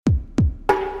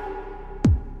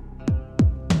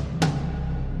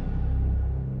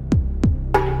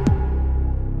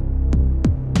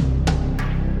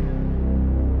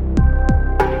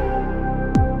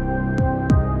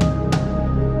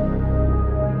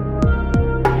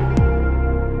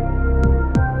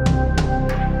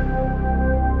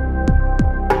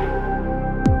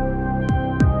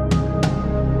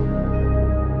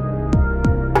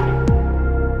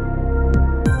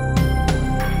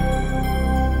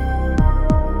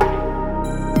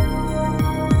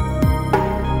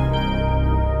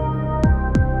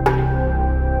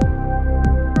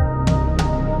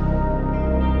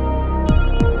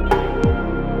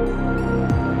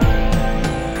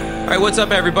What's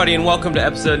up, everybody, and welcome to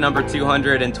episode number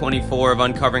 224 of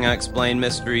Uncovering Unexplained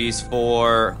Mysteries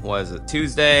for,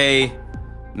 Tuesday,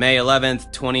 May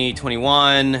 11th,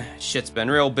 2021. Shit's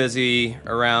been real busy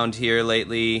around here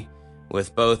lately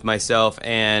with both myself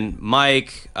and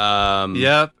Mike.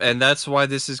 Yep, and that's why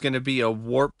this is going to be a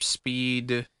warp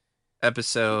speed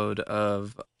episode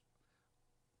of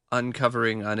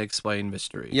Uncovering Unexplained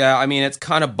Mysteries. Yeah, I mean, it's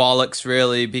kind of bollocks,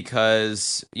 really,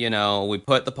 because, we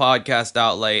put the podcast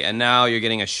out late, and now you're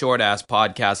getting a short-ass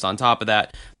podcast on top of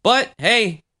that. But,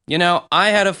 hey, I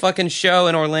had a fucking show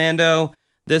in Orlando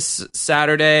this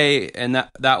Saturday, and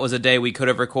that was a day we could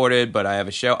have recorded, but I have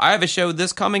a show. I have a show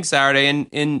this coming Saturday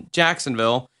in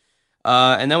Jacksonville,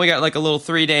 and then we got like a little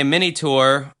 3-day mini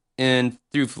tour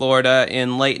through Florida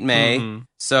in late May. Mm-hmm.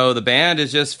 So the band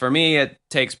is just, for me, it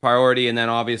takes priority, and then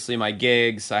obviously my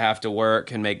gigs, I have to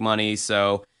work and make money,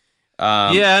 so...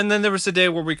 yeah, and then there was a day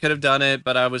where we could have done it,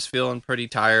 but I was feeling pretty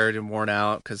tired and worn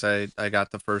out because I got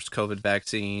the first COVID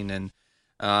vaccine, and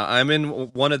I'm in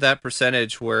one of that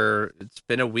percentage where it's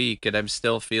been a week and I'm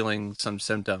still feeling some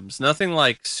symptoms. Nothing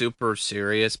like super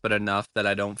serious, but enough that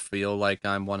I don't feel like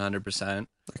I'm 100%.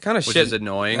 That kind of shit is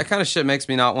annoying. That kind of shit makes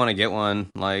me not want to get one,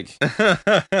 like,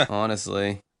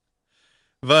 honestly.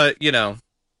 But, it's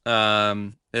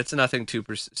nothing it's nothing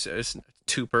super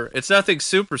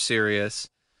serious.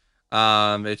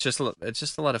 It's just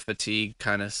a lot of fatigue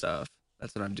kind of stuff.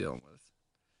 That's what I'm dealing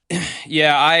with.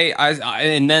 Yeah, I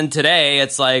and then today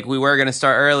it's like we were going to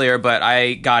start earlier, but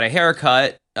I got a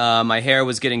haircut. My hair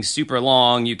was getting super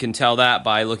long. You can tell that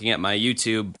by looking at my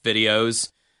YouTube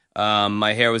videos.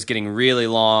 My hair was getting really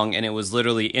long, and it was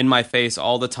literally in my face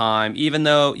all the time, even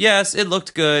though, yes, it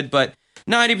looked good, but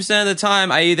 90% of the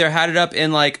time, I either had it up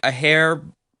in, like, a hair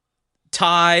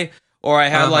tie, or I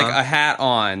had, like, a hat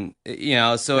on,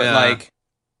 so it, like,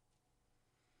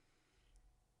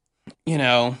 You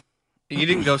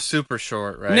didn't go super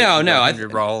short, right? No. Henry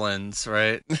Rollins,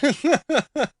 right?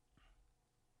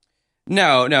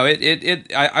 No,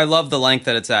 I love the length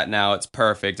that it's at now. It's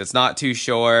perfect. It's not too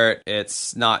short.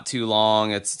 It's not too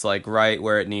long. It's, like, right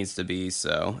where it needs to be,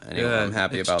 so, anyway, Good. I'm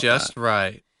happy about that. It's just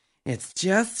right. It's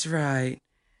just right.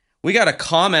 We got a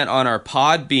comment on our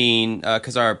Podbean,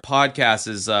 because our podcast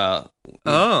is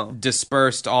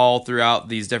dispersed all throughout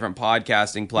these different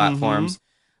podcasting platforms.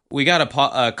 Mm-hmm. We got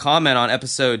a comment on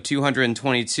episode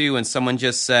 222, and someone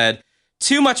just said,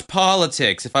 "Too much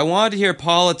politics. If I wanted to hear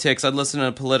politics, I'd listen to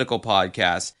a political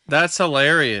podcast." That's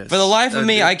hilarious. For the life of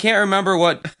me, I can't remember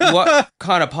what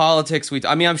kind of politics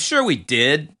I'm sure we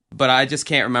did, but I just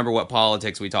can't remember what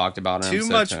politics we talked about. Too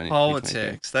much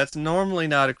politics. That's normally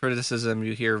not a criticism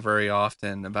you hear very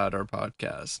often about our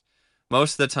podcast.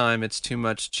 Most of the time, it's too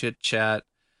much chit-chat,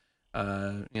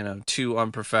 too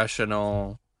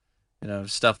unprofessional,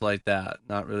 stuff like that.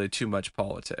 Not really too much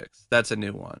politics. That's a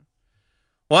new one.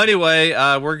 Well, anyway,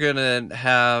 we're going to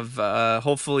have,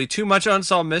 hopefully, too much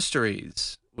unsolved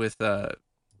mysteries with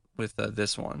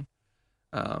this one.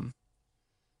 That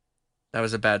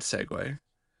was a bad segue.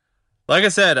 Like I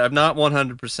said, I'm not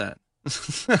 100%.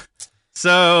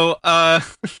 So,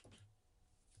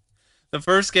 the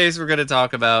first case we're going to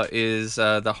talk about is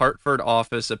the Hartford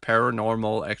Office of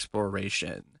Paranormal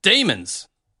Exploration. Demons.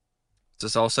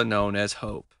 This is also known as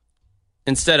HOPE.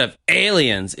 Instead of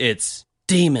aliens, it's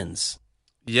demons.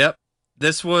 Yep.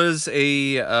 This was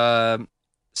a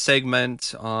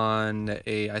segment on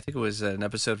I think it was an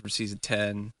episode from season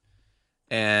 10,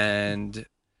 and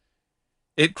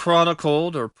it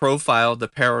chronicled or profiled the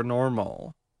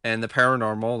paranormal. And the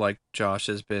paranormal, like Josh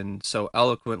has been so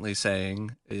eloquently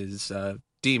saying, is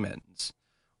demons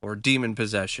or demon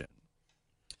possession.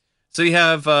 So you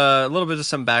have a little bit of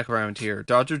some background here.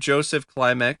 Dr. Joseph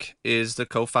Klimek is the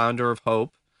co-founder of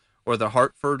HOPE, or the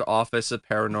Hartford Office of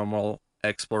Paranormal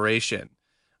Exploration.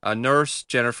 A nurse,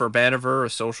 Jennifer Banover, a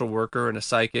social worker, and a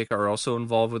psychic are also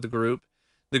involved with the group.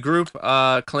 The group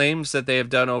claims that they have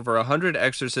done over 100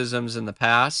 exorcisms in the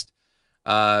past.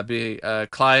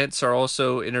 Clients are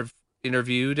also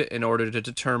interviewed in order to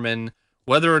determine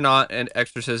whether or not an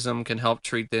exorcism can help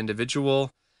treat the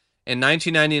individual. In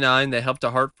 1999, they helped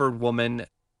a Hartford woman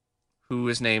who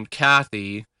is named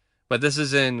Kathy, but this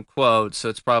is in quotes, so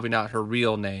it's probably not her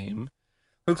real name,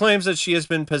 who claims that she has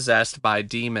been possessed by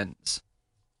demons.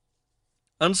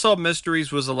 Unsolved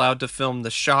Mysteries was allowed to film the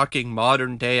shocking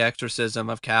modern-day exorcism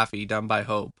of Kathy done by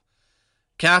HOPE.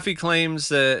 Kathy claims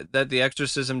that the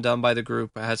exorcism done by the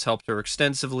group has helped her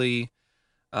extensively,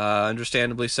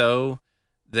 understandably so.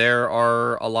 There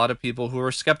are a lot of people who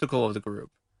are skeptical of the group.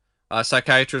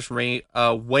 Psychiatrist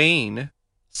Wayne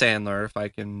Sandler, if I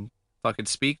can fucking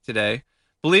speak today,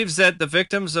 believes that the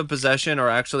victims of possession are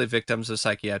actually victims of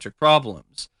psychiatric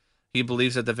problems. He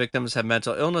believes that the victims have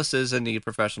mental illnesses and need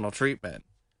professional treatment.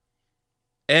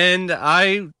 And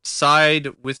I side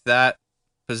with that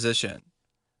position,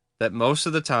 that most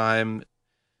of the time,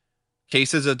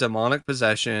 cases of demonic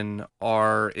possession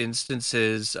are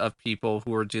instances of people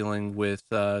who are dealing with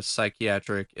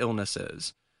psychiatric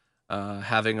illnesses,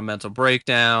 having a mental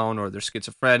breakdown, or they're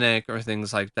schizophrenic, or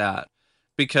things like that.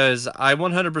 Because I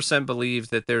 100% believe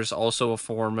that there's also a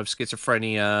form of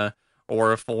schizophrenia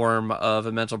or a form of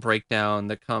a mental breakdown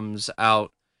that comes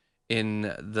out in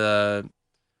the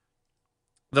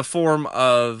form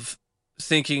of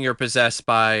thinking you're possessed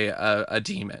by a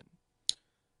demon.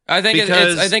 I think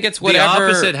it's whatever.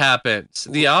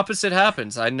 The opposite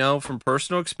happens. I know from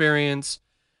personal experience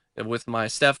with my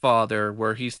stepfather,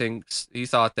 where he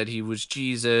thought that he was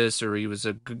Jesus or he was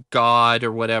a god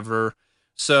or whatever.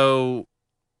 So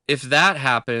if that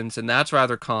happens, and that's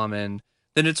rather common,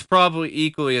 then it's probably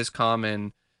equally as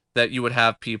common that you would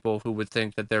have people who would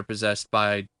think that they're possessed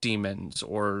by demons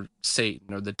or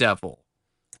Satan or the devil.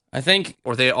 I think,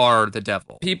 or they are the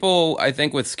devil. People, I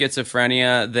think, with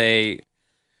schizophrenia,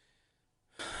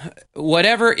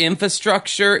 whatever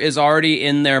infrastructure is already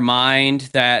in their mind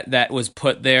that was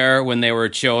put there when they were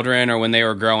children or when they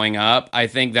were growing up, I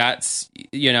think that's,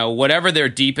 whatever their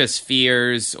deepest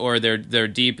fears or their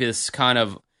deepest kind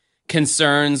of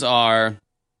concerns are,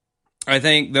 I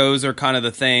think those are kind of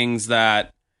the things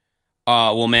that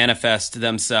will manifest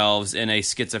themselves in a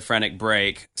schizophrenic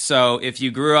break. So if you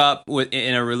grew up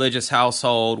in a religious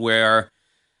household where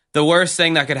the worst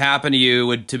thing that could happen to you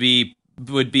would be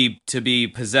to be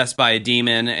possessed by a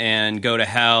demon and go to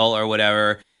hell or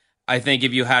whatever, I think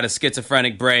if you had a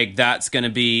schizophrenic break, that's going to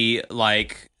be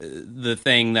like the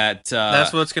thing that's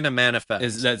what's going to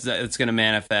manifest. It's going to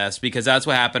manifest, because that's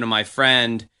what happened to my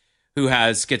friend who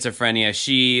has schizophrenia.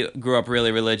 She grew up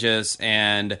really religious,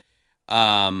 and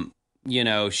she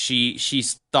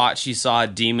thought she saw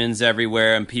demons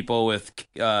everywhere and people with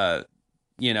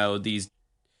these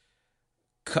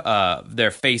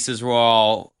their faces were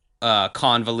all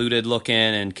convoluted looking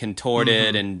and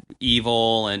contorted and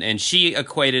evil, and she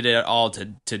equated it all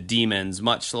to demons,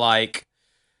 much like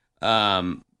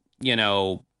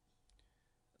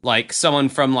like someone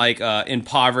from like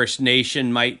impoverished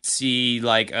nation might see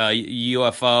like a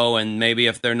UFO, and maybe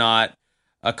if they're not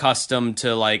accustomed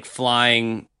to like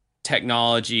flying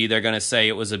technology, they're going to say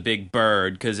it was a big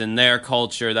bird, because in their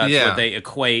culture that's what they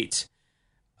equate.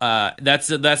 That's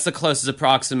the closest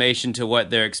approximation to what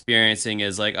they're experiencing,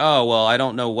 is like, oh well, I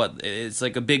don't know what it's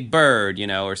like, a big bird,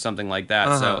 or something like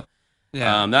that. So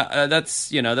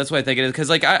that's what I think it is, because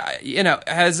like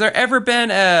has there ever been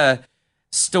a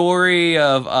story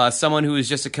of someone who is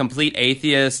just a complete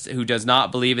atheist who does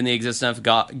not believe in the existence of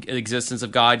God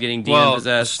getting demon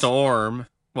possessed? Storm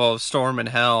in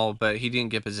hell, but he didn't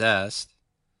get possessed.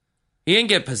 He didn't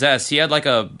get possessed. He had like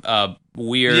a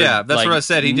weird... Yeah, that's what I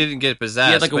said. He didn't get possessed.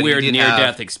 He had like a weird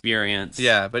near-death experience.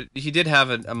 Yeah, but he did have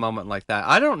a moment like that.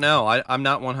 I don't know. I'm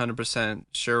not 100%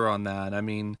 sure on that. I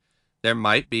mean, there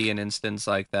might be an instance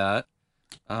like that,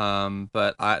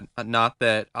 but not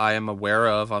that I am aware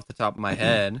of off the top of my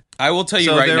head. I will tell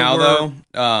you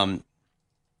though,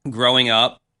 growing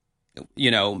up,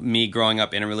 me growing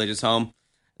up in a religious home,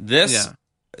 this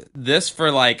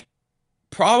for like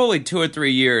probably 2 or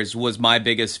 3 years was my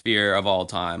biggest fear of all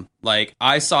time. Like,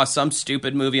 I saw some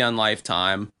stupid movie on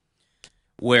Lifetime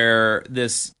where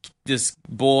this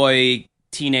boy,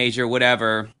 teenager,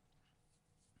 whatever,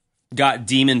 got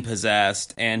demon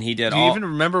possessed, and he did. Do you even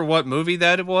remember what movie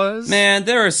that it was? Man,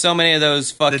 there are so many of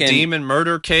those fucking the demon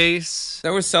murder case.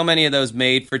 There were so many of those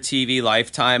made for TV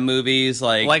Lifetime movies.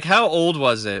 Like how old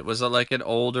was it? Was it like an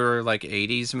older, like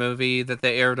 80s movie that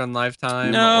they aired on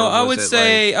Lifetime? No, I would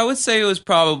say it was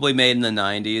probably made in the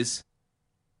 90s.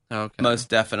 Okay, most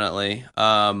definitely.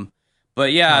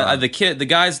 But yeah,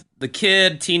 the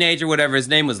kid, teenager, whatever, his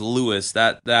name was Lewis.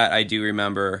 That I do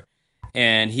remember.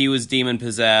 And he was demon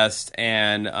possessed,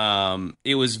 and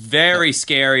it was very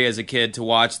scary as a kid to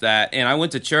watch that. And I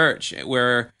went to church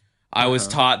where I was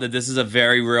taught that this is a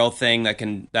very real thing that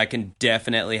can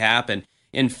definitely happen.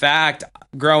 In fact,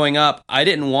 growing up, I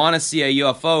didn't want to see a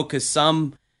UFO because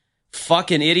some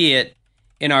fucking idiot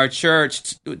in our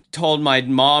church told my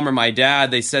mom or my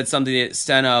dad. They said something to the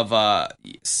extent of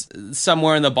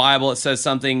somewhere in the Bible it says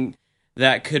something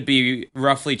that could be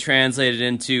roughly translated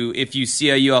into, if you see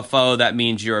a UFO, that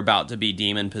means you're about to be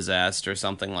demon possessed or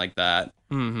something like that.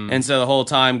 Mm-hmm. And so the whole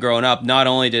time growing up, not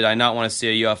only did I not want to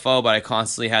see a UFO, but I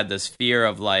constantly had this fear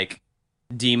of like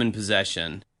demon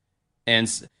possession.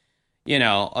 And,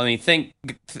 I mean,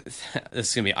 this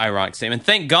is going to be an ironic statement.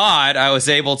 Thank God I was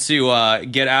able to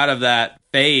get out of that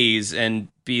phase and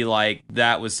be like,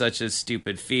 that was such a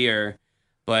stupid fear.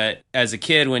 But as a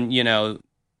kid, when, you know,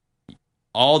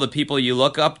 all the people you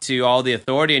look up to, all the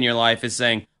authority in your life is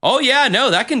saying, oh yeah, no,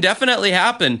 that can definitely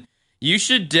happen. You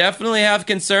should definitely have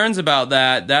concerns about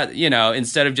that. That, you know,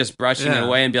 instead of just brushing it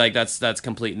away and be like, that's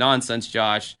complete nonsense,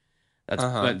 Josh.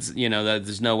 That's you know, that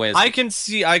there's no way. I can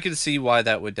see why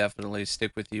that would definitely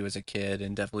stick with you as a kid,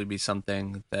 and definitely be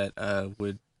something that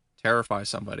would terrify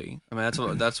somebody. I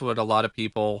mean, that's what a lot of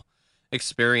people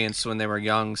experienced when they were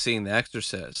young, seeing The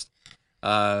Exorcist.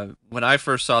 When I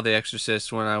first saw The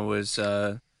Exorcist when I was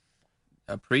a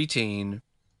preteen,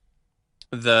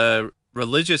 the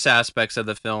religious aspects of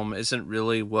the film isn't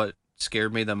really what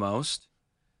scared me the most.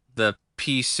 The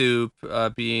pea soup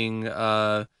being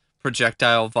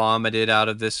projectile vomited out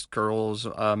of this girl's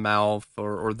mouth,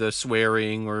 or the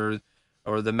swearing, or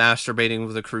the masturbating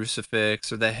with a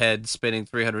crucifix, or the head spinning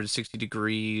 360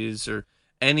 degrees, or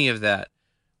any of that.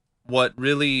 What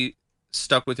really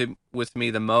stuck with me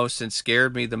the most and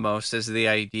scared me the most is the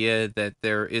idea that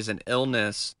there is an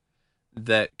illness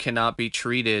that cannot be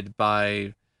treated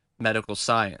by medical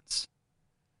science.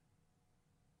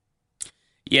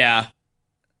 Yeah,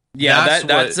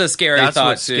 that's a scary thought. That's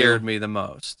what scared me the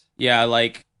most. Yeah,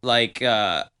 like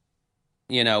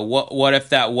you know, what if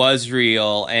that was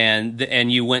real and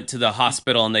you went to the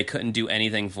hospital and they couldn't do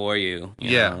anything for you?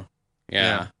 You know?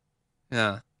 Yeah.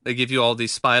 They give you all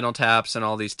these spinal taps and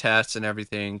all these tests and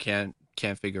everything, can't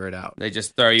figure it out. They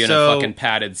just throw you in a fucking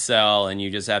padded cell and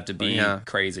you just have to be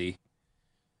crazy.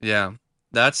 Yeah,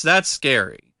 that's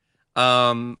scary.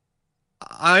 I'm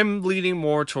leaning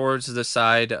more towards the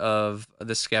side of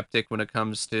the skeptic when it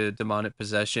comes to demonic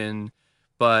possession,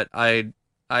 but I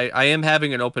am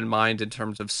having an open mind in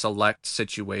terms of select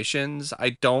situations.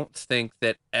 I don't think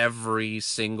that every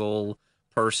single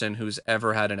person who's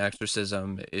ever had an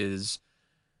exorcism is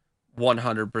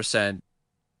 100%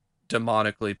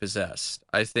 demonically possessed.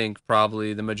 I think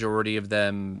probably the majority of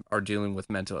them are dealing with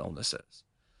mental illnesses.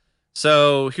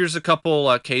 So here's a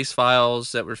couple case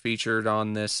files that were featured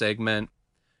on this segment.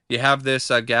 You have this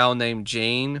gal named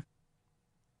Jane.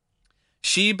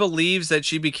 She believes that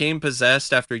she became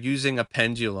possessed after using a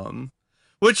pendulum.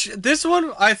 Which, this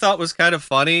one I thought was kind of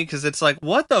funny, because it's like,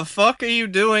 what the fuck are you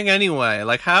doing anyway?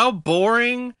 Like, how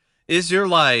boring is your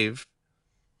life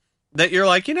that you're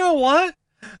like, you know what?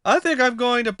 I think I'm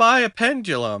going to buy a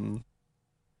pendulum.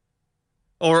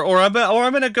 Or I'm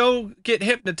going to go get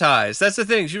hypnotized. That's the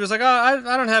thing. She was like, oh,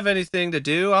 I don't have anything to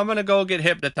do. I'm going to go get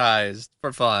hypnotized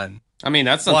for fun. I mean,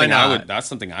 that's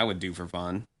something I would do for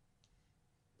fun.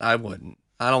 I wouldn't.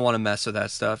 I don't want to mess with that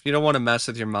stuff. You don't want to mess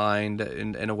with your mind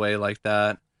in a way like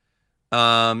that.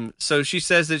 So she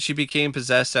says that she became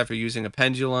possessed after using a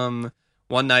pendulum.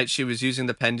 One night she was using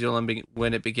the pendulum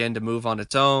when it began to move on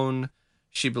its own.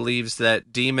 She believes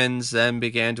that demons then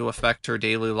began to affect her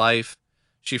daily life.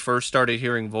 She first started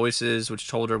hearing voices which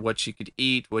told her what she could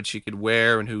eat, what she could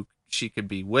wear, and who she could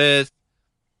be with,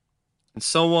 and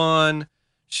so on.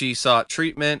 She sought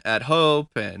treatment at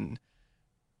Hope, and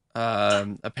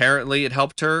apparently it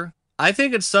helped her. I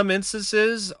think in some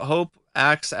instances, Hope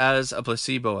acts as a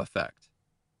placebo effect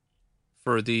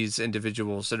for these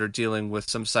individuals that are dealing with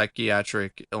some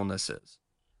psychiatric illnesses.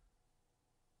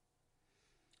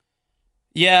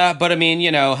 Yeah, but I mean,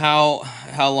 you know, how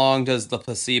long does the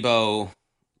placebo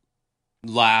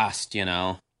last, you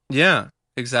know? Yeah,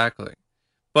 exactly.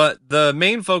 But the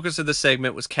main focus of the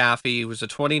segment was Kathy, who was a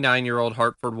 29-year-old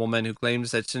Hartford woman who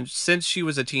claims that since she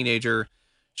was a teenager,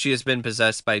 she has been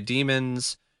possessed by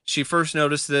demons. She first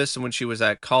noticed this when she was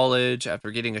at college.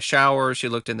 After getting a shower, she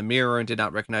looked in the mirror and did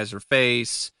not recognize her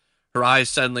face. Her eyes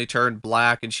suddenly turned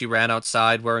black, and she ran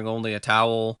outside wearing only a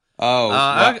towel. Oh,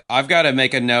 well, I've got to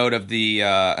make a note of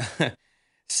the...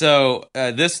 So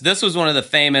this was one of the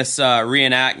famous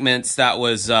reenactments that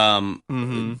was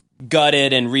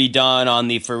gutted and redone on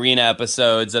the Farina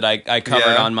episodes that I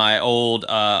covered on my old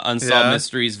Unsolved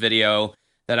Mysteries video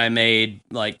that I made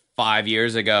like 5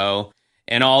 years ago.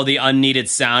 And all the unneeded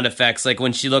sound effects, like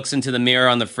when she looks into the mirror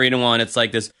on the Farina one, it's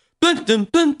like this blun dun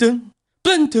blun dun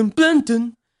blun dun blun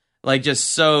dun, like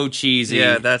just so cheesy.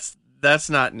 Yeah, that's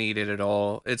not needed at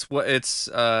all. It's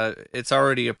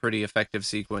already a pretty effective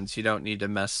sequence. You don't need to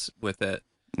mess with it.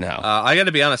 No. I got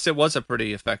to be honest, it was a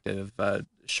pretty effective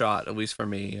shot, at least for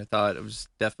me. I thought it was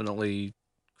definitely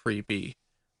creepy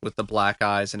with the black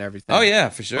eyes and everything. Oh yeah,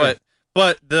 for sure.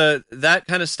 But that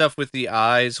kind of stuff with the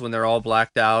eyes when they're all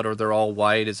blacked out or they're all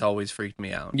white has always freaked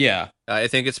me out. Yeah. I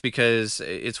think it's because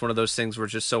it's one of those things where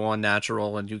it's just so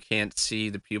unnatural and you can't see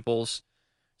the pupils.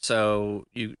 So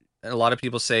a lot of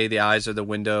people say the eyes are the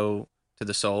window to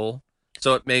the soul.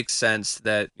 So it makes sense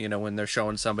that, when they're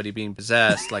showing somebody being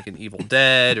possessed, like in Evil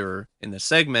Dead or in the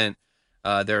segment,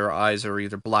 their eyes are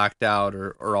either blacked out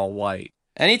or all white.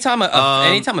 Anytime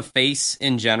a face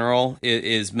in general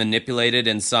is manipulated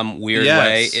in some weird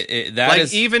way,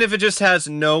 even if it just has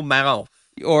no mouth,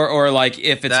 or like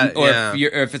if it's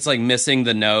if it's like missing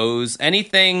the nose,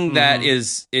 anything that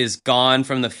is gone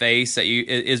from the face that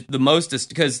is the most,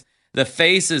 because the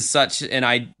face is such an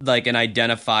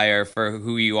identifier for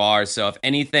who you are. So if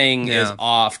anything is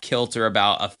off kilter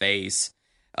about a face,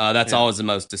 that's always the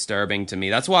most disturbing to me.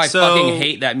 That's why I fucking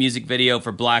hate that music video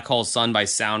for Black Hole Sun by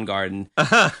Soundgarden.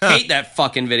 Hate that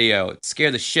fucking video. It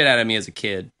scared the shit out of me as a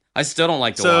kid. I still don't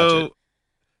like to watch it.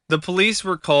 The police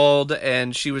were called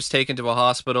and she was taken to a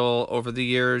hospital. Over the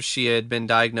years, she had been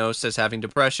diagnosed as having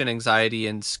depression, anxiety,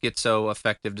 and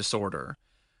schizoaffective disorder.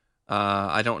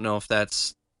 I don't know if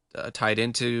that's tied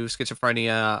into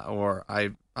schizophrenia, or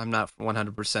I'm not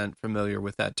 100% familiar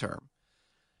with that term.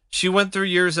 She went through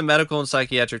years of medical and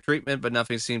psychiatric treatment, but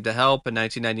nothing seemed to help. In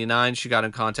 1999, she got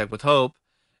in contact with Hope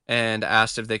and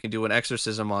asked if they could do an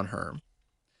exorcism on her.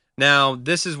 Now,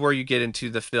 this is where you get into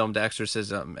the filmed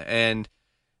exorcism, and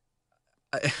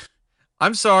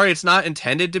I'm sorry, it's not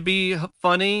intended to be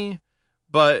funny,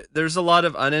 but there's a lot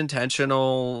of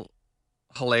unintentional,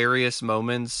 hilarious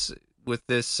moments with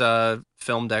this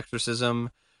filmed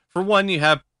exorcism. For one, you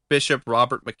have Bishop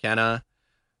Robert McKenna,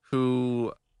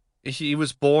 who he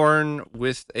was born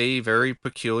with a very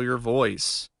peculiar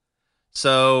voice.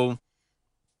 So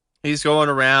he's going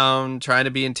around trying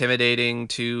to be intimidating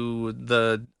to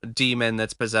the demon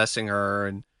that's possessing her,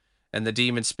 and the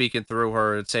demon speaking through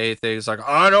her and say things like,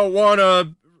 I don't want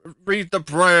to read the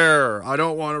prayer. I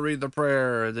don't want to read the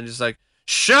prayer. And then he's like,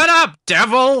 shut up,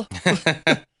 devil.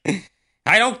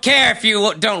 I don't care if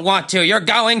you don't want to. You're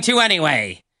going to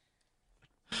anyway.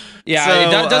 Yeah,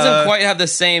 so, it doesn't quite have the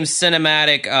same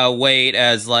cinematic weight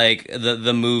as like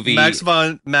the movie. Max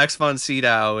von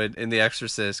Sydow in The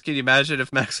Exorcist. Can you imagine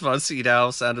if Max von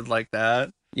Sydow sounded like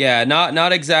that? Yeah,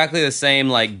 not exactly the same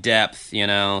like depth,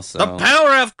 So the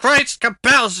power of Christ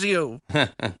compels you.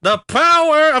 The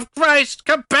power of Christ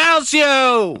compels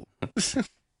you.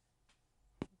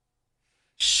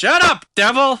 Shut up,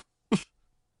 devil.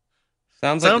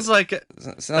 Sounds like a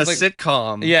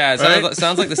sitcom. Yeah,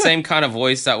 sounds like the same kind of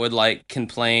voice that would like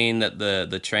complain that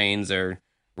the trains are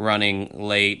running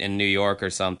late in New York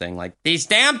or something. Like, these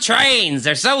damn trains,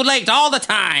 they're so late all the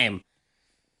time.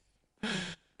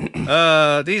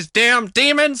 These damn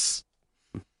demons.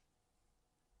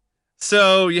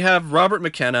 So you have Robert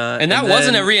McKenna, and that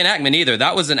wasn't a reenactment either.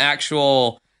 That was an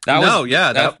actual.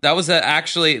 That was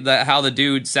actually how the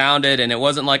dude sounded, and it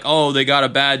wasn't like, oh, they got a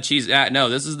bad cheese. No,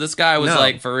 this guy was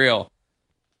like for real.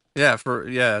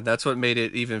 Yeah, that's what made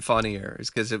it even funnier, is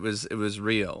because it was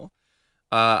real.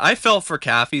 I felt for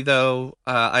Kathy though.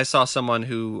 I saw someone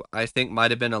who I think might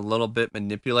have been a little bit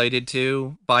manipulated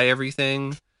too by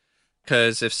everything,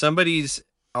 because if somebody's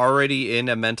already in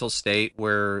a mental state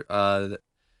where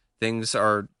things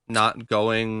are not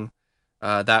going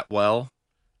that well,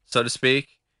 so to speak.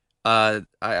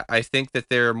 I think that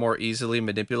they're more easily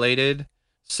manipulated.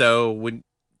 So when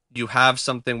you have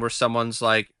something where someone's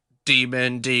like,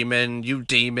 demon,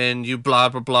 you blah,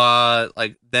 blah, blah,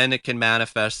 like, then it can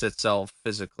manifest itself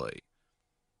physically.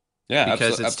 Yeah,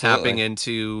 because it's tapping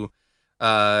into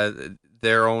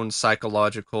their own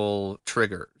psychological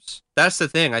triggers. That's the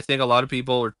thing. I think a lot of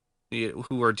people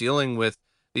who are dealing with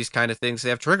these kind of things, they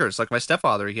have triggers. Like my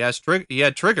stepfather, he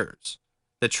had triggers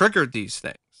that triggered these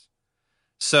things.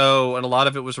 So, and a lot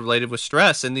of it was related with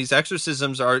stress, and these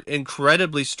exorcisms are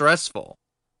incredibly stressful.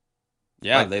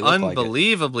 Yeah, like, they look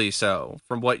unbelievably so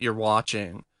from what you're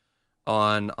watching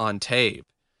on tape.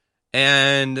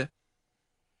 And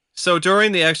so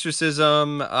during the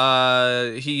exorcism,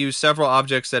 he used several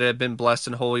objects that had been blessed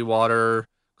in holy water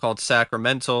called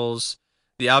sacramentals.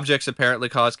 The objects apparently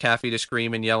caused Kathy to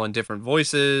scream and yell in different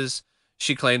voices.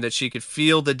 She claimed that she could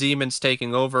feel the demons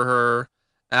taking over her.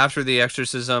 After the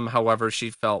exorcism, however, she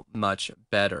felt much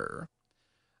better.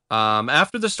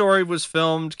 After the story was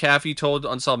filmed, Kathy told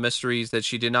Unsolved Mysteries that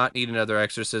she did not need another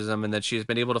exorcism and that she has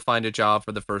been able to find a job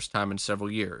for the first time in several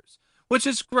years, which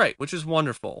is great, which is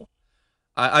wonderful.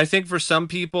 I think for some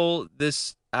people,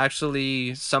 this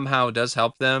actually somehow does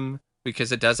help them,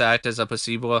 because it does act as a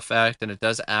placebo effect, and it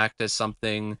does act as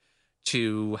something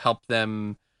to help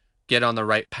them get on the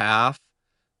right path.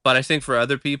 But I think for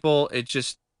other people, it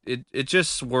just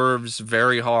swerves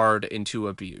very hard into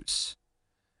abuse.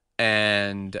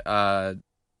 And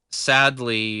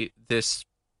sadly, this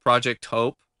Project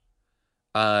Hope,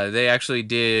 they actually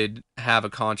did have a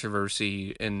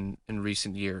controversy in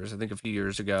recent years, I think a few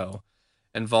years ago.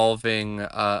 involving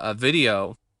a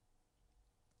video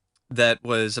that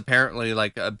was apparently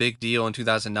like a big deal in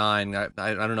 2009.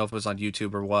 I don't know if it was on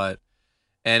YouTube or what.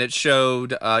 And it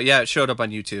showed, it showed up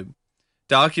on YouTube,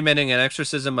 documenting an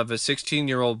exorcism of a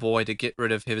 16-year-old boy to get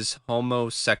rid of his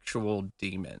homosexual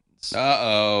demons.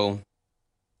 Uh-oh.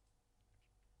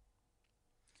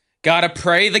 Gotta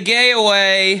pray the gay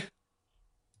away.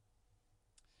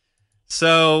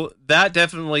 So that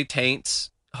definitely taints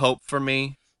hope for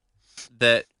me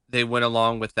that they went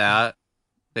along with that.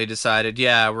 They decided,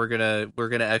 yeah, we're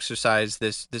gonna exorcise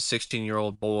this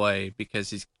 16-year-old boy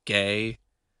because he's gay.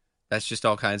 That's just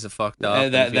all kinds of fucked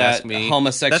up. If you ask me,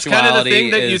 homosexuality, that's kind of the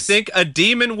thing that you think a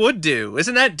demon would do.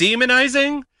 Isn't that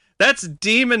demonizing? That's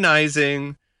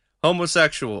demonizing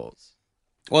homosexuals.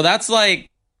 Well, that's like,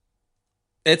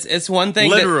 it's one thing.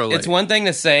 Literally, it's one thing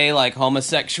to say like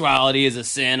homosexuality is a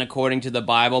sin according to the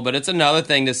Bible, but it's another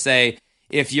thing to say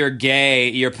if you're gay,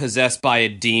 you're possessed by a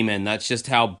demon. That's just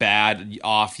how bad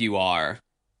off you are.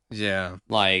 Yeah.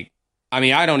 Like, I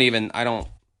mean, I don't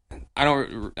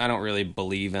really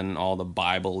believe in all the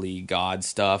Bible-y God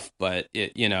stuff, but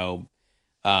it,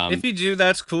 if you do,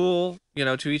 that's cool.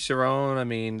 To each their own. I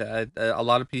mean, a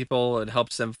lot of people, it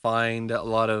helps them find a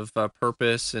lot of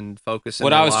purpose and focus.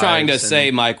 What I was trying to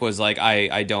say, Mike, was like,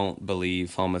 I don't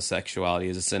believe homosexuality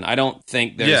is a sin. I don't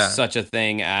think there's such a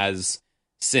thing as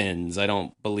sins. I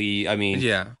don't believe. I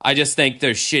mean, I just think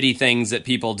there's shitty things that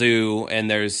people do, and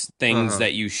there's things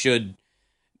that you should.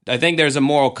 I think there's a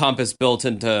moral compass built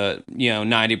into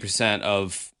 90%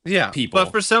 of people.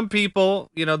 But for some people,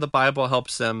 the Bible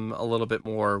helps them a little bit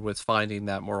more with finding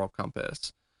that moral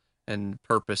compass and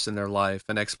purpose in their life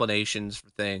and explanations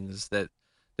for things that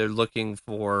they're looking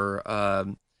for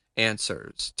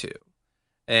answers to.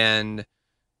 And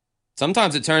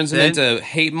sometimes it turns them into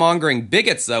hate-mongering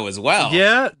bigots, though, as well.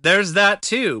 Yeah, there's that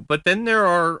too. But then there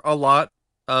are a lot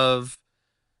of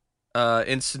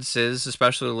instances,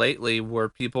 especially lately, where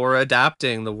people are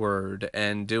adapting the word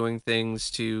and doing things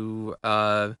to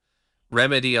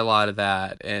remedy a lot of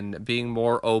that, and being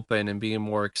more open and being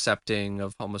more accepting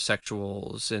of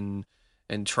homosexuals and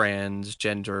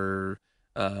transgender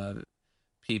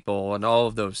people and all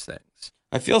of those things.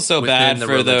 I feel so bad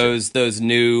for those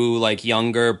new, like,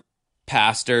 younger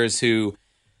pastors who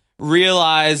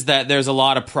realize that there's a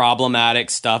lot of problematic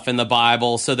stuff in the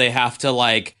Bible, so they have to,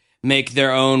 like, make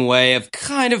their own way of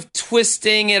kind of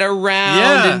twisting it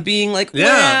around and being like,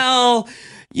 well,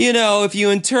 if you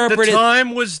interpret it... The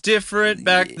time was different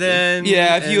back then.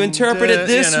 Yeah, if you interpret it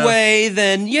this way,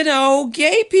 then,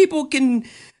 gay people can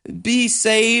be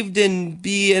saved and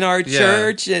be in our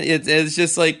church. And it's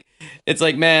just like, it's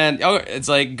like, man, it's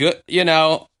like, good,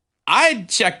 I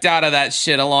checked out of that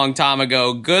shit a long time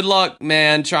ago. Good luck,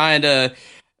 man, trying to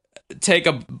take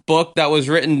a book that was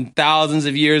written thousands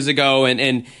of years ago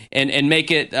and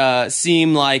make it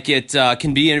seem like it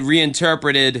can be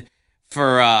reinterpreted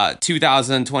for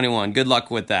 2021. Good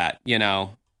luck with that,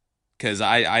 because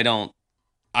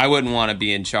I wouldn't want to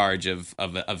be in charge of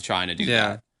trying to do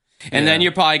that. And then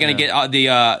you're probably going to get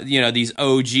these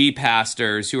OG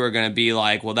pastors who are going to be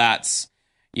like, well, that's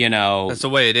the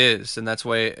way it is, and that's the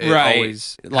way it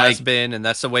always has been, and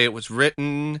that's the way it was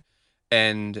written,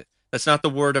 and that's not the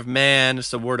word of man,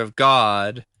 it's the word of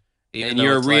God. And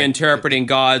you're reinterpreting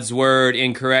God's word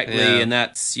incorrectly, and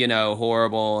that's,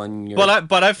 horrible. And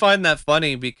But I find that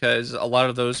funny because a lot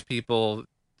of those people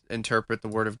interpret the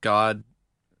word of God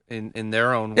in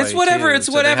their own way. It's whatever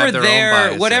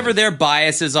whatever their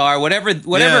biases are,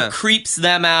 whatever creeps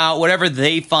them out, whatever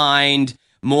they find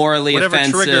morally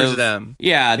offensive, triggers them.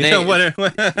 Yeah,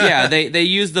 they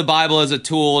use the Bible as a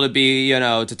tool to be,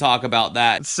 to talk about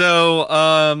that.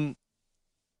 So,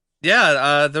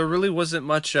 there really wasn't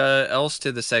much else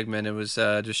to the segment. It was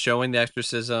just showing the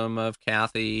exorcism of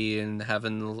Kathy and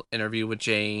having an interview with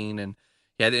Jane, and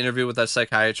he had an interview with that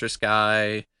psychiatrist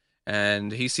guy,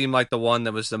 and he seemed like the one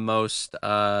that was the most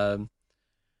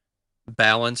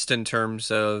balanced in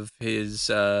terms of his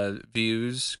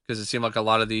views, because it seemed like a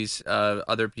lot of these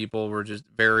other people were just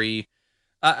very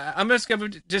I'm just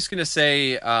gonna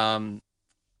say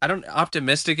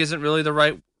optimistic isn't really the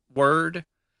right word,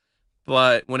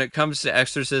 but when it comes to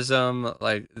exorcism,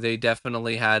 like, they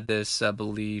definitely had this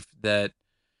belief that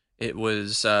it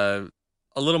was a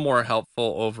little more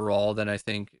helpful overall than I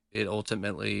think it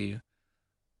ultimately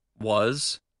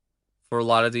was for a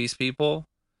lot of these people.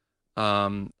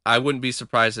 I wouldn't be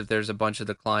surprised if there's a bunch of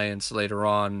the clients later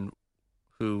on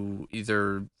who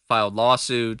either filed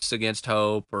lawsuits against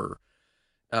Hope or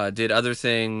did other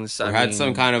things. Or had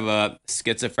some kind of a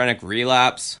schizophrenic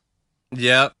relapse.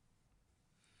 Yep.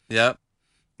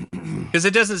 Because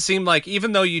it doesn't seem like,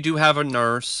 even though you do have a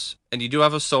nurse and you do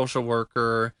have a social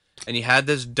worker and you had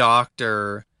this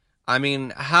doctor, I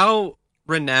mean, how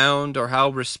renowned or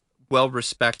how well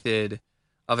respected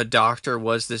of a doctor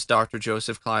was this Dr.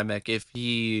 Joseph Klimek if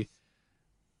he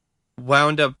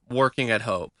wound up working at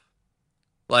Hope?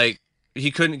 Like,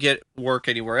 he couldn't get work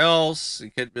anywhere else. He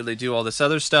couldn't really do all this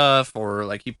other stuff, or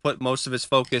like he put most of his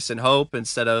focus in Hope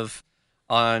instead of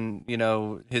on, you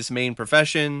know, his main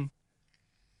profession.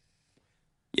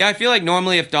 Yeah, I feel like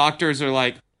normally if doctors are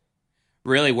like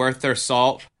really worth their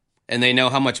salt and they know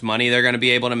how much money they're going to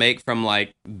be able to make from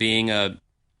like being a,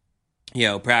 you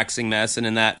know, practicing medicine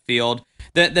in that field,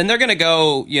 then they're going to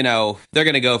go, you know, they're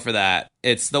going to go for that.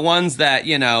 It's the ones that,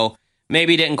 you know,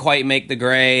 maybe didn't quite make the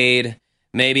grade,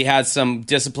 maybe had some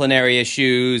disciplinary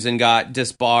issues and got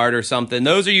disbarred or something.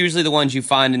 Those are usually the ones you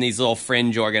find in these little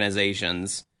fringe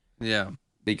organizations. Yeah.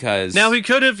 Because now he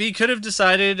could have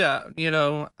decided, you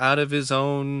know, out of his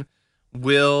own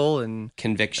will and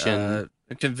conviction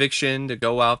to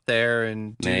go out there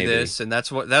and do Maybe. this, and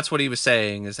that's what he was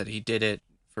saying, is that he did it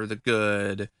for the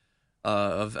good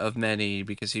of many,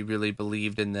 because he really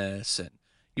believed in this. And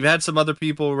you had some other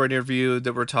people who were interviewed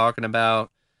that were talking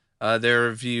about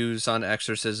their views on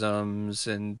exorcisms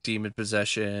and demon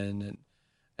possession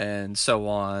and so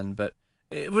on, but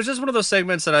it was just one of those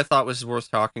segments that I thought was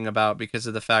worth talking about because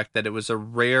of the fact that it was a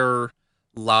rare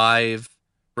live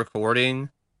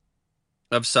recording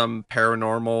of some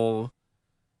paranormal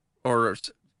or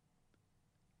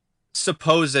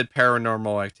supposed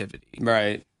paranormal activity,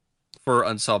 right, for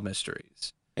Unsolved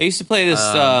Mysteries. I used to play this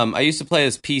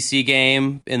PC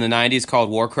game in the 90s called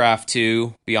Warcraft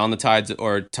 2 Beyond the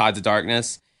Tides of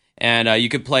Darkness. And you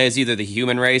could play as either the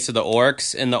human race or the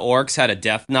orcs. And the orcs had a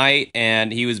death knight,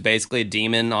 and he was basically a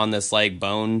demon on this like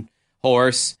bone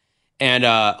horse. And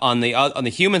on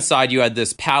the human side, you had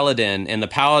this paladin, and the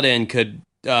paladin could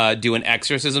do an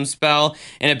exorcism spell,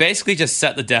 and it basically just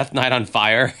set the death knight on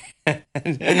fire. And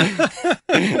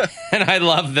I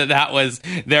love that was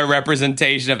their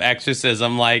representation of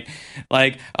exorcism. Like,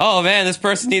 oh man, this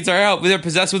person needs our help. They're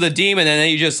possessed with a demon, and then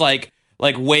you just like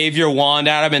wave your wand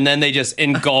at him, and then they just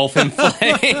engulf in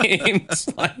flames.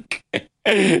 Like,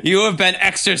 you have been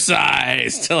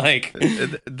exorcised. Like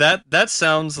that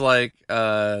sounds like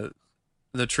the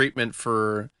treatment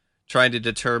for trying to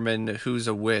determine who's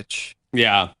a witch.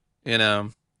 Yeah, you know,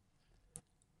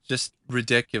 just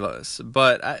ridiculous.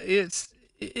 But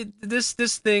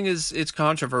this thing it's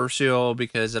controversial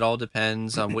because it all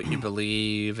depends on what you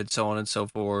believe and so on and so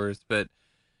forth. But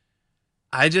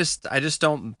I just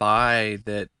don't buy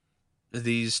that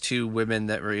these two women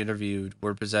that were interviewed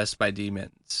were possessed by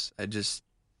demons. I just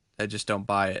don't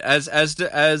buy it.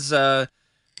 As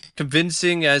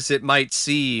convincing as it might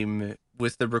seem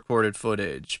with the recorded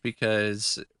footage,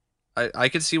 because I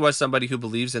could see why somebody who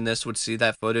believes in this would see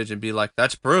that footage and be like,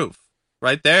 that's proof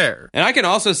right there. And I can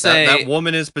also say that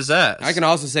woman is possessed. I can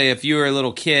also say if you were a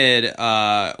little kid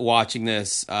watching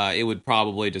this, it would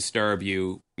probably disturb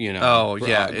you. You know. Oh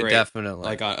yeah, it definitely.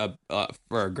 Like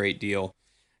for a great deal.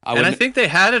 I think they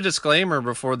had a disclaimer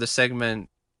before the segment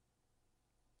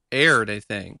aired. I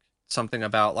think something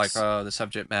about like the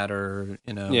subject matter,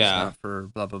 you know, it's not for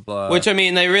blah blah blah. Which, I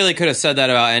mean, they really could have said that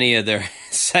about any of their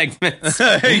segments.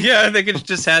 Yeah, they could have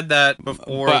just had that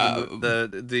before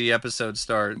the episode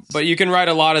starts. But you can write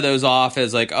a lot of those off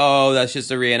as like, oh, that's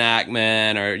just a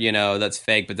reenactment, or, you know, that's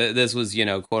fake. But this was, you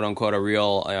know, quote unquote, a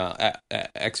real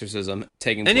exorcism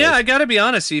taking place. And yeah, I gotta be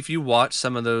honest, if you watch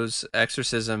some of those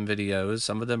exorcism videos,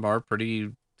 some of them are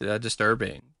pretty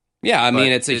disturbing. Yeah, I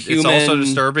mean, it's human... It's also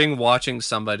disturbing watching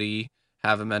somebody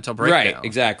have a mental breakdown. Right,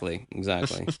 exactly.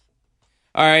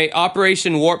 All right,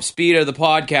 Operation Warp Speed of the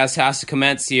podcast has to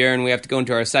commence here, and we have to go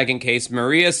into our second case,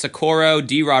 Maria Socorro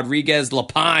de Rodriguez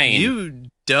Lapine. You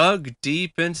dug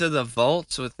deep into the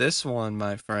vaults with this one,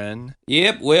 my friend.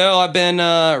 Yep, well, I've been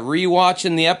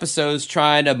rewatching the episodes,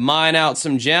 trying to mine out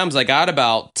some gems. I got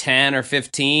about 10 or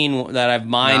 15 that I've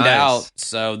mined out,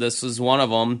 so this was one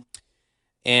of them.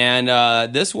 And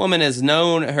this woman is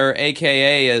known, her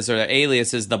AKA or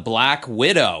alias is the Black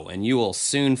Widow, and you will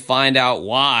soon find out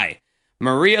why.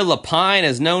 Maria Lapine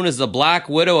is known as the Black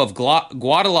Widow of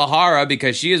Guadalajara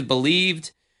because she is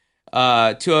believed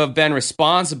to have been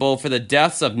responsible for the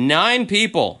deaths of 9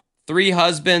 people, 3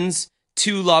 husbands,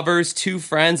 2 lovers, 2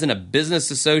 friends, and a business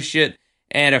associate,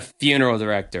 and a funeral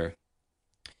director.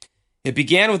 It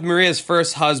began with Maria's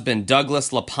first husband,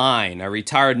 Douglas Lapine, a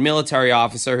retired military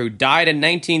officer who died in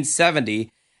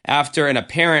 1970 after an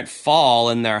apparent fall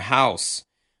in their house.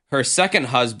 Her second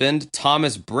husband,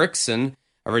 Thomas Brixson,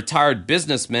 a retired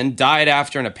businessman, died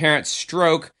after an apparent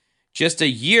stroke just a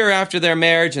year after their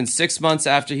marriage and 6 months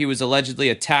after he was allegedly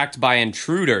attacked by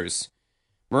intruders.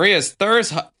 Maria's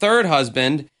third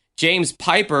husband, James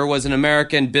Piper, was an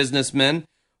American businessman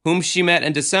whom she met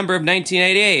in December of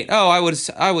 1988.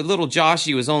 Oh, little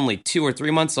Joshy was only 2 or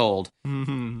 3 months old.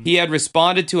 He had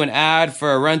responded to an ad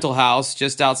for a rental house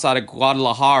just outside of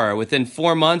Guadalajara. Within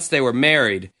 4 months, they were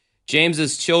married.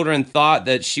 James's children thought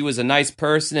that she was a nice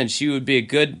person and she would be a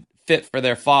good fit for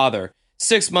their father.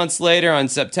 6 months later, on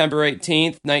September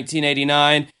 18th,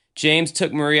 1989, James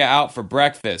took Maria out for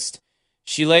breakfast.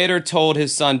 She later told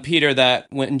his son Peter that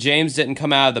when James didn't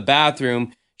come out of the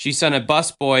bathroom, she sent a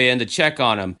busboy in to check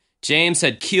on him. James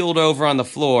had keeled over on the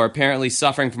floor, apparently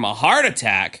suffering from a heart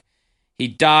attack. He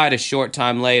died a short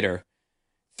time later.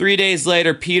 3 days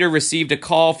later, Peter received a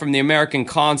call from the American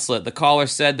consulate. The caller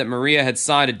said that Maria had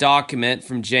signed a document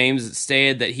from James that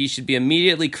stated that he should be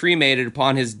immediately cremated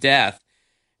upon his death.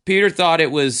 Peter thought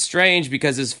it was strange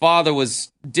because his father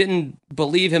didn't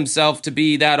believe himself to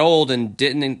be that old and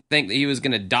didn't think that he was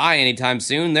going to die anytime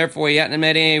soon. Therefore, he hadn't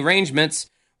made any arrangements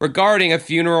regarding a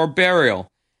funeral or burial.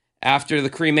 After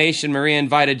the cremation, Maria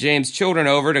invited James' children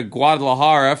over to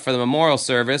Guadalajara for the memorial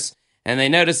service, and they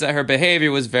noticed that her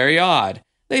behavior was very odd.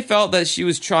 They felt that she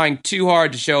was trying too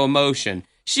hard to show emotion.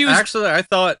 Actually, I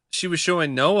thought she was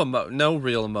showing no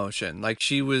real emotion. Like,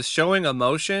 she was showing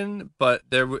emotion, but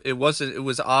it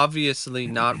was obviously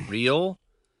not real.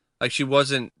 Like,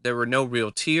 there were no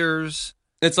real tears.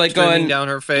 It's like going down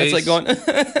her face. It's like going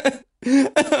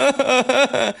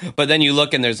but then you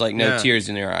look and there's like no tears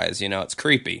in your eyes, it's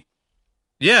creepy.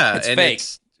 Yeah, it's fake.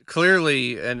 It's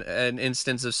clearly an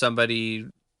instance of somebody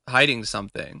hiding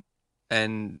something,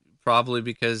 and probably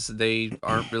because they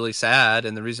aren't really sad,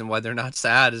 and the reason why they're not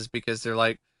sad is because they're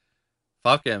like,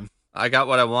 fuck him, I got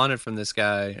what I wanted from this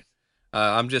guy.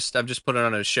 I'm just putting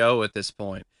on a show at this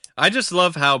point. I just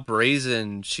love how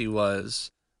brazen she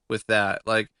was with that.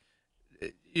 Like,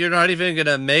 you're not even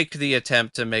gonna make the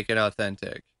attempt to make it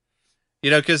authentic,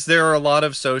 because there are a lot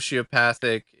of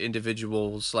sociopathic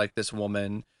individuals like this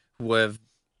woman who have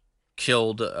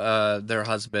killed their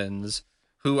husbands,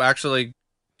 who actually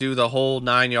do the whole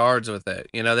 9 yards with it.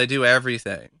 They do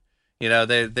everything.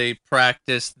 They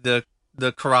practice the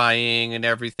crying and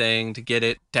everything to get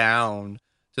it down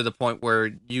to the point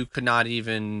where you could not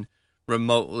even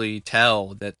remotely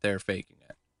tell that they're faking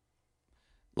it.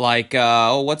 Like,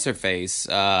 what's her face?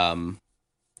 Anna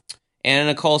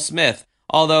Nicole Smith.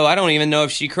 Although I don't even know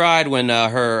if she cried when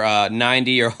her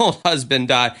 90-year-old husband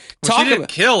died. Well, she didn't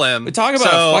kill him. Talk about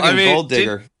a fucking gold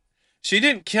digger. She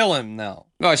didn't kill him, no.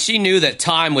 Well, she knew that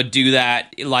time would do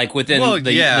that, like, within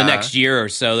the next year or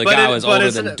so. The guy was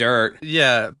older than dirt.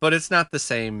 Yeah, but it's not the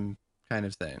same kind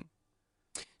of thing.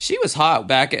 She was hot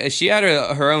back. She had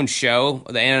her own show,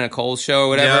 the Anna Nicole show or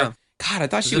whatever. Yeah. God, I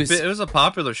thought she was... It was a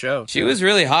popular show. She was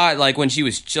really hot, like, when she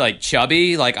was, like,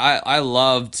 chubby. Like, I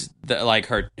loved,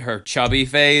 her chubby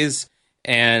phase.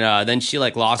 And then she,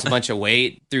 like, lost a bunch of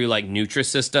weight through, like,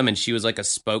 Nutrisystem, and she was, like, a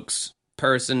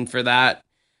spokesperson for that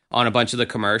on a bunch of the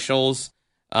commercials.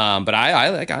 But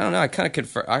I don't know. I kind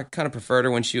of preferred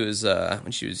her when she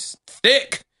was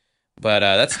thick. But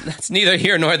that's neither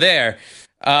here nor there.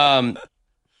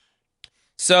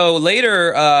 So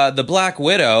later, the Black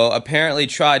Widow apparently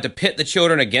tried to pit the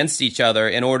children against each other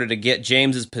in order to get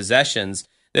James's possessions.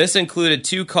 This included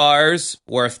 2 cars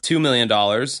worth $2 million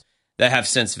that have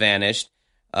since vanished.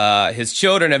 His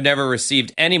children have never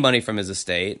received any money from his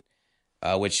estate,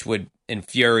 which would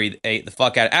infuriate the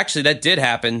fuck out. Actually, that did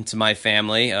happen to my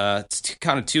family. It's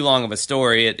kind of too long of a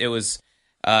story. It was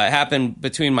happened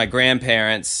between my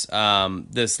grandparents.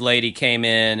 This lady came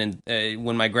in, and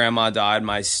when my grandma died,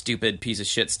 my stupid piece of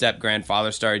shit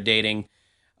step-grandfather started dating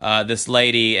this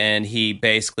lady, and he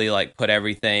basically like put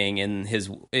everything in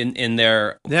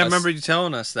their... Yeah, I remember you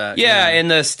telling us that. Yeah, in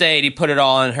the estate, he put it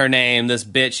all in her name. This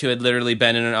bitch who had literally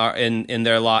been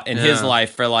in his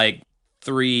life for like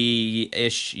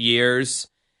 3-ish years.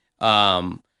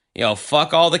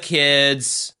 Fuck all the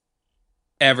kids,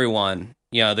 everyone.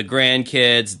 The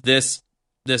grandkids. This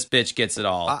bitch gets it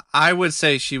all. I would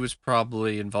say she was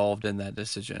probably involved in that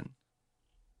decision.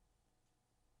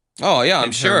 Oh yeah,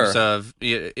 I'm sure.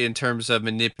 In terms of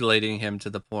manipulating him to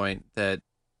the point that.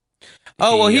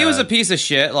 He was a piece of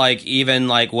shit. Like even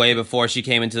like way before she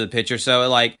came into the picture, so it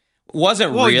like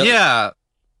wasn't really. Yeah.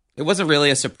 It wasn't really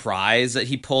a surprise that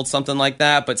he pulled something like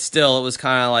that, but still, it was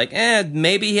kind of like,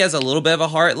 maybe he has a little bit of a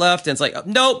heart left. And it's like,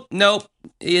 nope.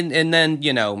 And then,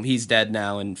 he's dead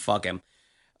now and fuck him.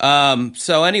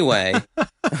 So anyway,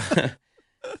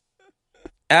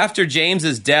 after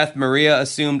James's death, Maria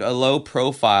assumed a low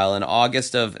profile. In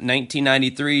August of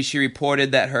 1993, she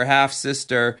reported that her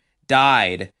half-sister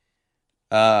died.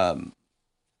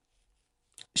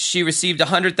 She received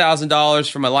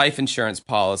 $100,000 from a life insurance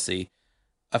policy.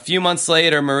 A few months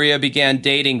later, Maria began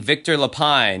dating Victor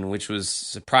Lapine, which was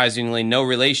surprisingly no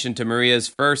relation to Maria's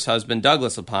first husband,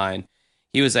 Douglas Lapine.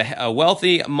 He was a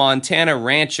wealthy Montana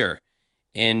rancher.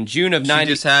 In June of 90...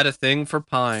 She just had a thing for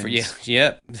pines.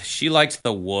 Yep. She liked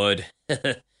the wood.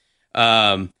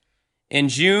 In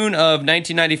June of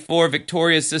 1994,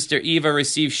 Victoria's sister Eva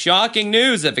received shocking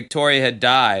news that Victoria had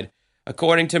died.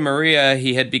 According to Maria,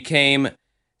 he had become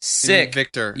sick.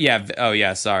 Victor. Yeah. Oh,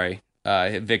 yeah. Sorry.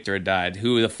 Victor had died.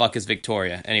 Who the fuck is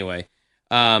Victoria? Anyway,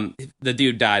 the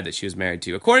dude died that she was married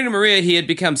to. According to Maria, he had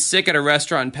become sick at a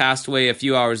restaurant and passed away a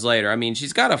few hours later. I mean,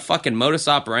 she's got a fucking modus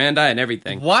operandi and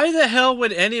everything. Why the hell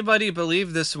would anybody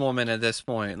believe this woman at this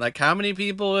point? Like, how many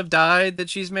people have died that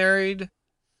she's married?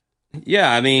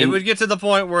 Yeah, I mean... It would get to the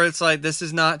point where it's like, this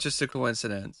is not just a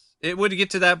coincidence. It would get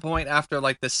to that point after,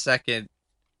 like, the second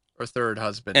or third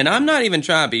husband. And I'm not even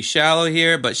trying to be shallow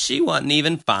here, but she wasn't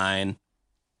even fine.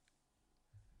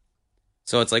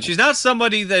 So it's like... She's not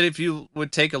somebody that if you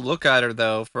would take a look at her,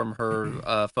 though, from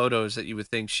her photos, that you would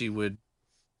think she would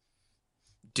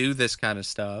do this kind of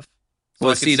stuff. So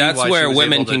well, see, that's where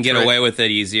women can get away with it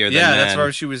easier than men. Yeah, that's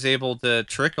where she was able to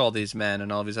trick all these men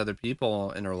and all these other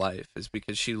people in her life, is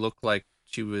because she looked like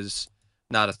she was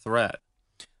not a threat.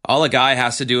 All a guy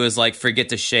has to do is, like, forget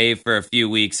to shave for a few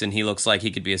weeks, and he looks like he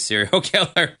could be a serial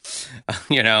killer.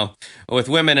 You know, with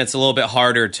women, it's a little bit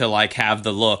harder to, like, have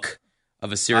the look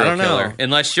of a serial killer.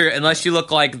 Unless you look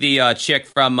like the chick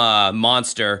from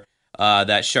Monster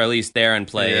that Charlize Theron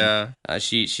played. Yeah.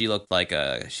 She looked like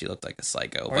a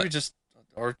psycho.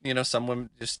 Or you know, some women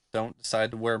just don't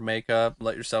decide to wear makeup,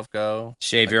 let yourself go.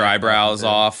 Shave your eyebrows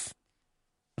off.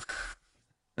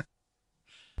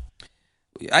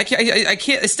 I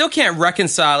still can't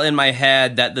reconcile in my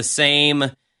head that the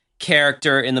same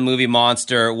character in the movie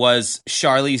Monster was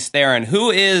Charlize Theron, who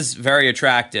is very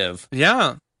attractive.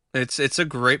 Yeah, it's a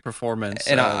great performance,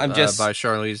 and I'm just by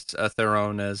Charlize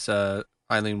Theron as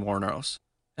Eileen Wuornos,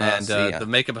 and the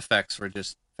makeup effects were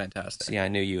just fantastic. See, I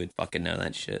knew you would fucking know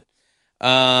that shit.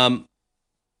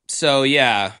 So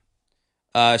yeah,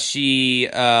 she,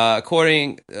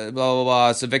 according, blah, blah,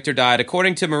 blah. So Victor died.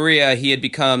 According to Maria, he had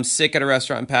become sick at a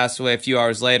restaurant and passed away a few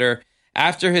hours later.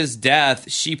 After his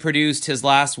death, she produced his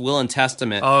last will and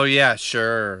testament. Oh yeah,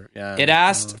 sure. Yeah. It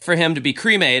asked for him to be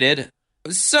cremated.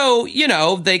 So, you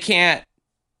know, they can't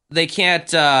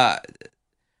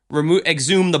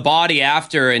exhume the body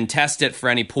after and test it for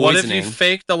any poisoning. What if you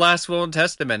fake the last will and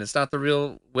testament? It's not the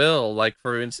real will. Like,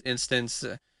 for instance,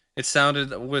 it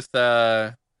sounded with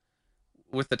the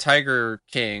Tiger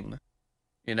King,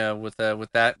 you know, with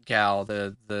that gal,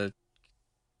 the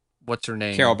what's her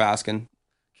name? Carol Baskin.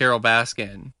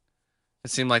 It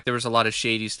seemed like there was a lot of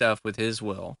shady stuff with his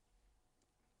will.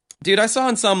 Dude, I saw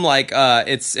in some, like,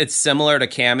 it's similar to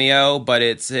Cameo, but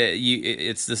it's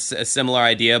a similar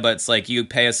idea, but it's like you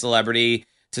pay a celebrity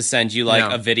to send you,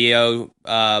 like, a video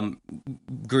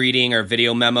greeting or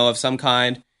video memo of some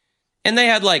kind. And they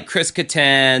had, like, Chris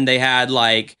Kattan, they had,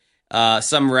 like,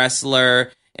 some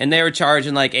wrestler, and they were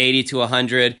charging, like, $80 to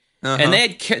 $100. And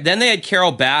they had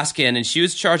Carol Baskin, and she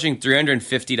was charging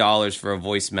 $350 for a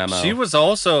voice memo. She was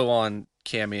also on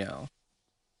Cameo,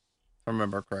 if I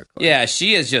remember correctly. Yeah,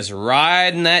 she is just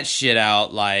riding that shit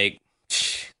out. Like,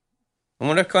 I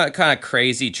wonder what kind of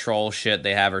crazy troll shit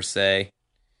they have her say.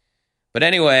 But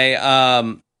anyway,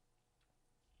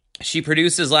 she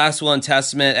produced his last will and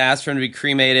testament, asked for him to be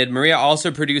cremated. Maria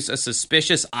also produced a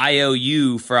suspicious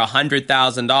IOU for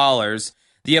 $100,000,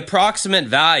 the approximate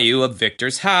value of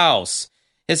Victor's house.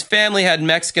 His family had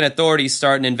Mexican authorities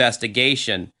start an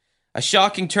investigation. A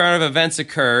shocking turn of events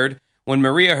occurred when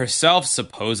Maria herself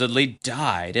supposedly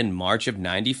died in March of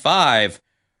 95.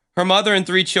 Her mother and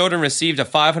 3 children received a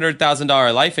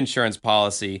 $500,000 life insurance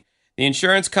policy. The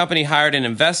insurance company hired an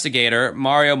investigator,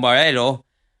 Mario Moreno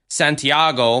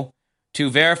Santiago, to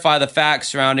verify the facts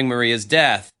surrounding Maria's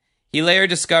death. He later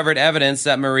discovered evidence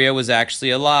that Maria was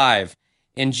actually alive.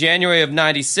 In January of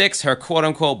 96, her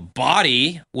quote-unquote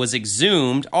body was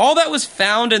exhumed. All that was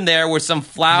found in there were some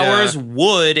flowers,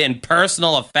 wood, and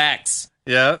personal effects.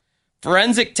 Yeah.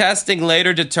 Forensic testing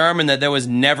later determined that there was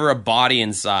never a body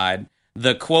inside.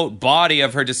 The, quote, body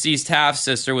of her deceased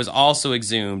half-sister was also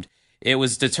exhumed. It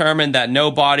was determined that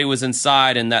no body was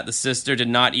inside and that the sister did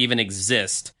not even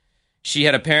exist. She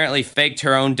had apparently faked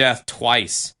her own death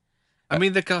twice. I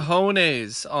mean, the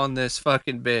cojones on this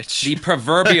fucking bitch. The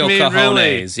proverbial cojones,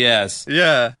 really? Yes.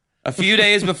 Yeah. A few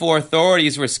days before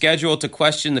authorities were scheduled to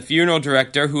question the funeral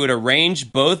director who had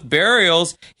arranged both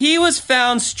burials, he was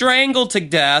found strangled to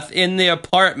death in the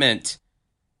apartment.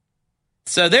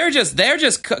 So they're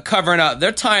just covering up.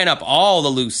 They're tying up all the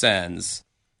loose ends.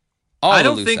 I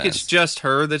don't think it's just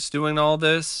her that's doing all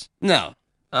this. No.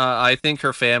 I think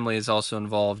her family is also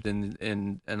involved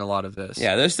in a lot of this.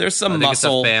 Yeah, there's some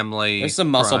muscle. There's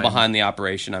some muscle behind the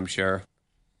operation, I'm sure.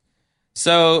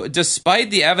 So,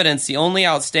 despite the evidence, the only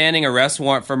outstanding arrest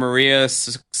warrant for Maria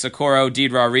Socorro de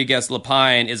Rodriguez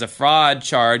Lapine is a fraud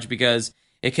charge because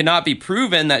it cannot be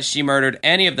proven that she murdered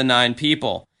any of the 9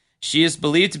 people. She is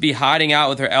believed to be hiding out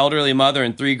with her elderly mother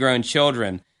and 3 grown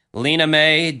children, Lena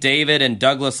May, David, and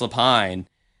Douglas Lapine.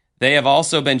 They have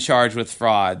also been charged with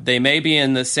fraud. They may be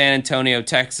in the San Antonio,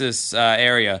 Texas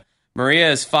area. Maria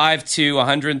is 5'2",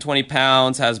 120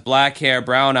 pounds, has black hair,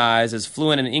 brown eyes, is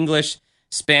fluent in English,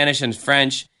 Spanish, and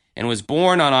French, and was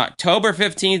born on October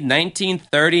 15th,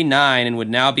 1939, and would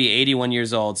now be 81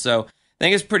 years old. So I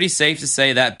think it's pretty safe to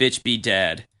say that bitch be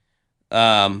dead.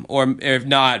 Or if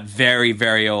not, very,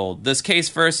 very old. This case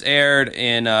first aired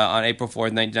on April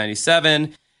 4th,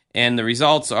 1997, and the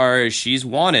results are she's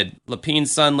wanted.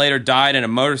 Lapine's son later died in a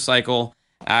motorcycle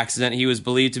accident. He was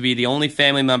believed to be the only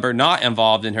family member not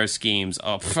involved in her schemes.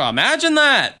 Oh, imagine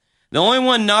that! The only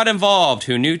one not involved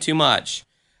who knew too much.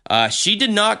 She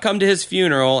did not come to his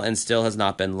funeral and still has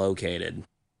not been located.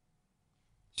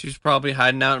 She's probably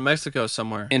hiding out in Mexico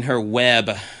somewhere. In her web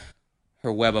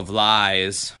of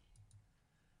lies.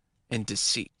 And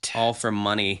deceit. All for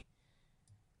money.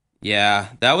 Yeah,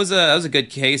 that was a good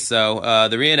case though.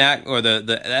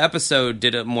 The episode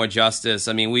did it more justice.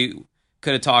 I mean, we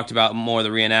could have talked about more of the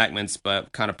reenactments,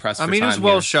 but kind of pressed for time. I mean, it was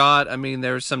well shot. I mean,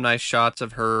 there were some nice shots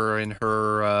of her in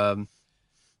her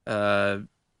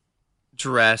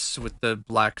dress with the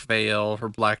black veil, her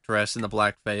black dress and the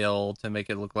black veil to make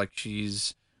it look like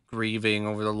she's grieving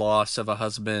over the loss of a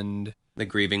husband. The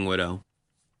grieving widow.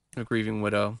 A grieving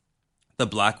widow. The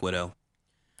Black Widow.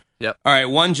 Yep. All right,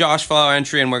 one Josh Flower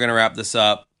entry, and we're going to wrap this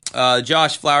up.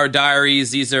 Josh Flower diaries.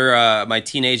 These are my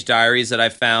teenage diaries that I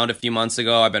found a few months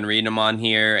ago. I've been reading them on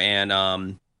here,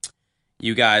 and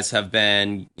you guys have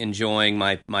been enjoying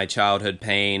my childhood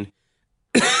pain.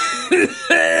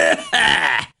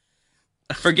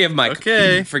 Forgive my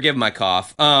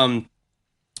cough.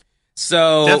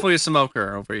 So definitely a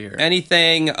smoker over here.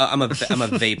 Anything. I'm a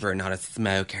vapor, not a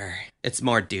smoker. It's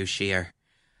more douchier.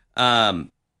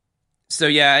 So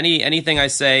yeah, anything I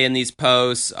say in these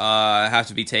posts have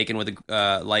to be taken with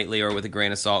lightly or with a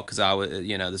grain of salt because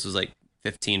this was like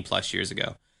 15 plus years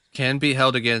ago. Can be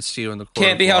held against you in the court.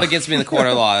 Can't be held against me in the court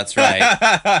of law. That's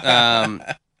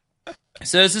right.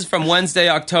 So this is from Wednesday,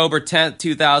 October 10th,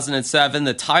 2007.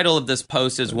 The title of this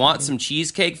post is "Want Some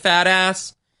Cheesecake, Fat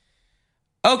Ass?"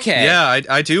 Okay. Yeah,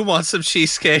 I do want some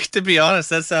cheesecake. To be honest,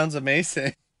 that sounds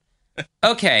amazing.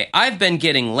 Okay, I've been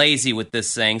getting lazy with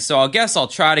this thing, so I guess I'll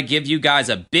try to give you guys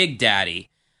a Big Daddy.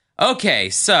 Okay,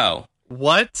 so.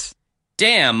 What?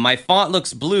 Damn, my font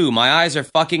looks blue, my eyes are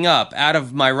fucking up. Out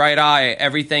of my right eye,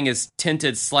 everything is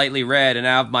tinted slightly red, and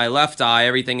out of my left eye,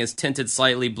 everything is tinted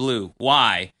slightly blue.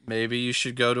 Why? Maybe you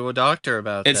should go to a doctor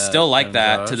about that. It's still like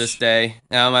that to this day.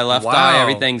 Out of my left eye,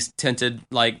 everything's tinted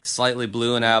like slightly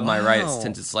blue, and out of my right, it's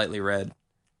tinted slightly red.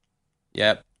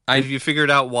 Yep. Have you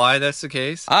figured out why that's the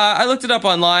case? I looked it up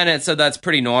online, and it said that's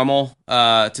pretty normal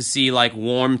to see like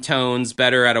warm tones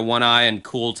better out of one eye and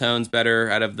cool tones better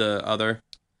out of the other.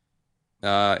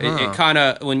 It kind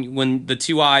of when the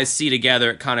two eyes see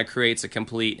together, it kind of creates a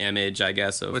complete image, I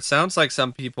guess. Of it sounds like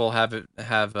some people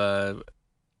have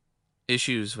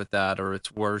issues with that, or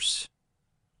it's worse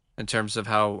in terms of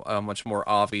how much more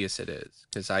obvious it is.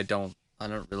 Because I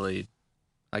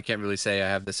can't really say I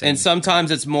have the same. And sometimes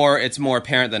it's more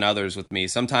apparent than others with me.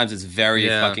 Sometimes it's very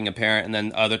fucking apparent, and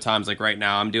then other times, like right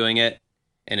now, I'm doing it,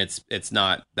 and it's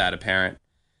not that apparent.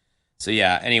 So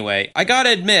yeah, anyway, I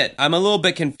gotta admit, I'm a little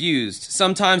bit confused.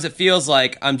 Sometimes it feels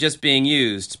like I'm just being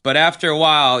used, but after a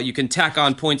while, you can tack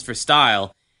on points for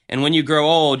style, and when you grow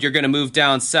old, you're gonna move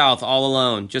down south all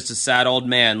alone, just a sad old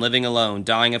man living alone,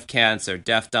 dying of cancer,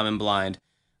 deaf, dumb, and blind.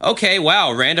 Okay,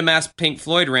 wow, random-ass Pink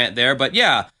Floyd rant there, but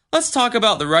yeah, let's talk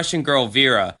about the Russian girl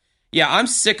Vera. Yeah, I'm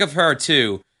sick of her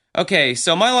too. Okay,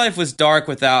 so my life was dark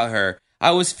without her. I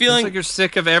was feeling... It's like you're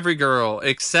sick of every girl,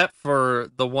 except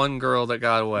for the one girl that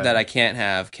got away. That I can't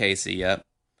have, Casey, yep.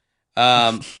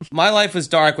 My life was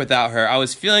dark without her. I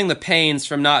was feeling the pains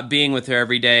from not being with her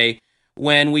every day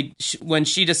when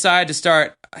she decided to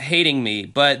start hating me.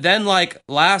 But then, like,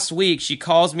 last week, she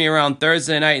calls me around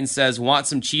Thursday night and says, "Want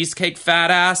some cheesecake, fat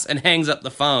ass?" and hangs up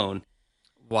the phone.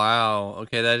 Wow.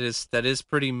 Okay, that is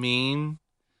pretty mean.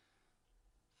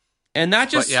 And that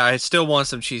just... But yeah, I still want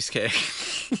some cheesecake.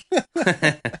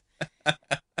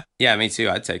 Yeah, me too.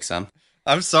 I'd take some.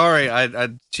 I'm sorry. I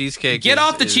cheesecake. Get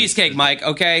off the cheesecake, Mike,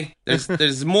 okay?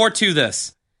 There's more to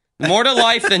this. More to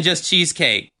life than just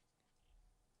cheesecake.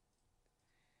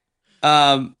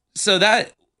 So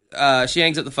that she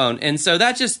hangs up the phone. And so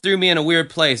that just threw me in a weird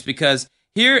place because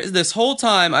here this whole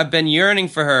time I've been yearning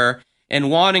for her and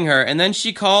wanting her, and then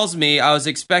she calls me. I was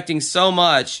expecting so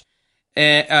much,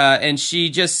 and she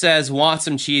just says, "Want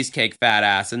some cheesecake, fat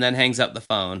ass," and then hangs up the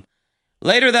phone.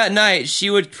 Later that night, she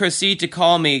would proceed to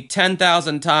call me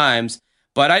 10,000 times,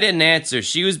 but I didn't answer.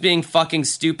 She was being fucking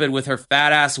stupid with her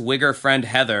fat ass wigger friend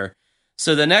Heather.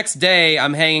 So the next day,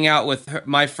 I'm hanging out with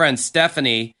my friend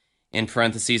Stephanie. In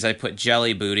parentheses, I put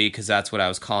Jelly Booty because that's what I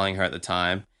was calling her at the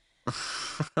time.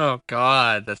 Oh,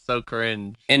 God, that's so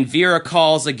cringe. And Vera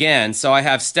calls again, so I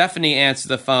have Stephanie answer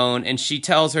the phone, and she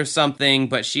tells her something,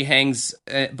 but she ends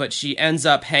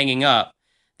up hanging up.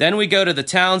 Then we go to the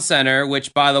town center,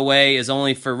 which, by the way, is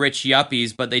only for rich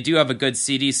yuppies, but they do have a good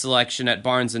CD selection at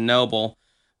Barnes & Noble.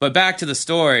 But back to the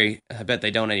story. I bet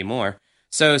they don't anymore.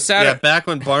 So Saturday, yeah, back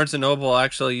when Barnes & Noble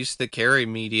actually used to carry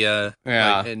media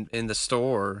in the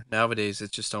store. Nowadays,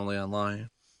 it's just only online.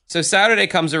 So Saturday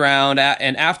comes around,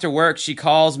 and after work, she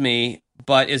calls me,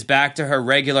 but is back to her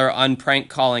regular unprank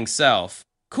calling self.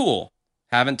 Cool.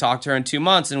 Haven't talked to her in 2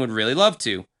 months and would really love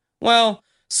to. Well,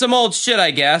 some old shit,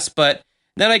 I guess, but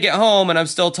then I get home and I'm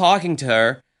still talking to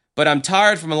her, but I'm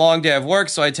tired from a long day of work,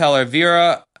 so I tell her,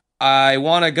 Vera, I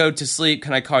want to go to sleep.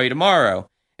 Can I call you tomorrow?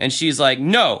 And she's like,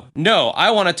 no,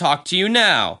 I want to talk to you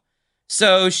now.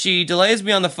 So she delays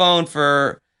me on the phone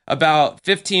for about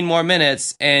 15 more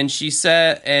minutes, and she's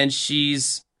saying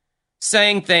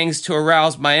things to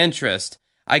arouse my interest.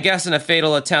 I guess in a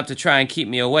fatal attempt to try and keep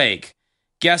me awake.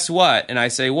 Guess what? And I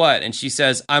say, what? And she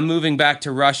says, I'm moving back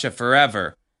to Russia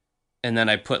forever. And then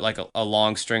I put like a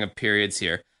long string of periods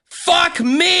here. Fuck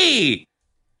me!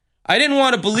 I didn't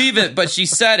want to believe it, but she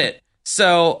said it.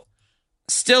 So,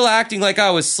 still acting like I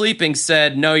was sleeping,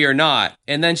 said, no, you're not.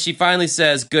 And then she finally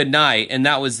says, good night. And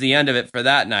that was the end of it for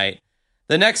that night.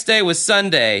 The next day was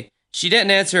Sunday. She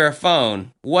didn't answer her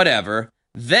phone. Whatever.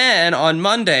 Then, on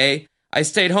Monday, I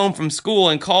stayed home from school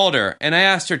and called her, and I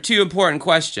asked her 2 important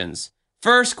questions.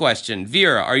 First question,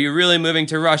 Vera, are you really moving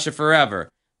to Russia forever?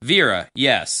 Vera,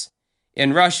 yes.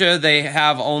 In Russia, they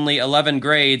have only 11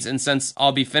 grades, and since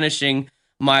I'll be finishing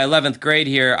my 11th grade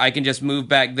here, I can just move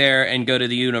back there and go to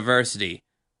the university.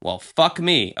 Well, fuck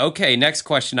me. Okay, next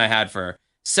question I had for her.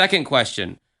 Second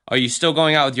question, are you still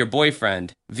going out with your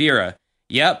boyfriend? Vera,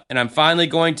 yep, and I'm finally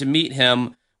going to meet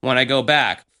him when I go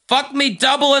back. Fuck me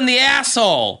double in the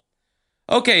asshole!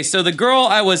 Okay, so the girl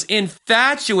I was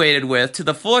infatuated with to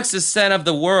the fullest extent of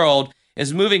the world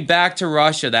is moving back to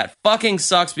Russia. That fucking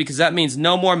sucks because that means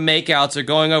no more makeouts or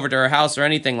going over to her house or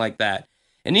anything like that.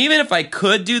 And even if I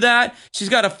could do that, she's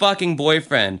got a fucking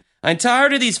boyfriend. I'm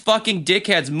tired of these fucking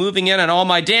dickheads moving in on all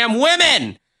my damn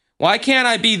women! Why can't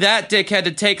I be that dickhead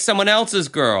to take someone else's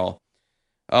girl?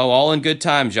 Oh, all in good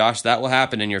time, Josh. That will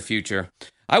happen in your future.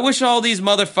 I wish all these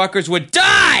motherfuckers would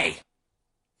die!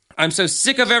 I'm so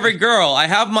sick of every girl. I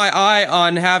have my eye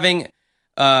on having...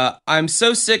 I'm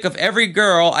so sick of every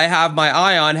girl I have my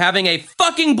eye on having a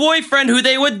fucking boyfriend who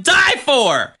they would die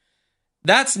for!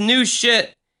 That's new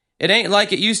shit. It ain't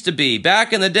like it used to be.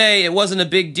 Back in the day, it wasn't a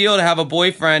big deal to have a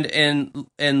boyfriend,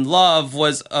 and love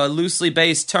was a loosely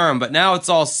based term, but now it's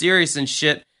all serious and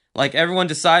shit, like everyone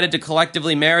decided to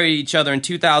collectively marry each other in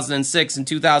 2006 and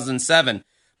 2007.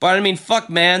 But I mean, fuck,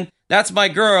 man. That's my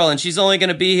girl, and she's only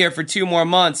gonna be here for 2 more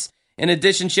months. In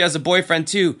addition, she has a boyfriend,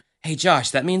 too. Hey, Josh,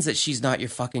 that means that she's not your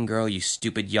fucking girl, you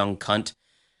stupid young cunt.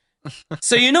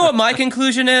 So you know what my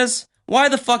conclusion is? Why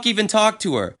the fuck even talk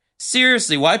to her?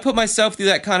 Seriously, why put myself through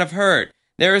that kind of hurt?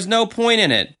 There is no point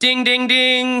in it. Ding, ding,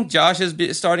 ding. Josh is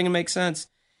starting to make sense.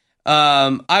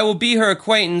 I will be her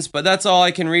acquaintance, but that's all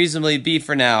I can reasonably be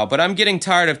for now. But I'm getting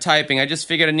tired of typing. I just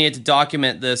figured I needed to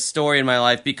document this story in my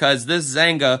life because this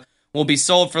Zanga will be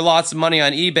sold for lots of money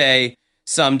on eBay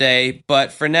someday.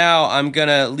 But for now, I'm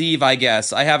gonna leave, I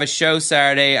guess. I have a show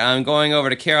Saturday. I'm going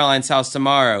over to Caroline's house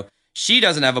tomorrow. She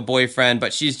doesn't have a boyfriend,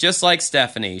 but she's just like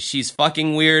Stephanie. She's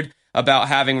fucking weird about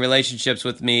having relationships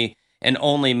with me and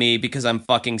only me because I'm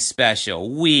fucking special.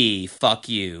 Fuck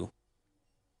you.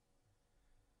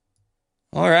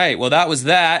 Alright, well that was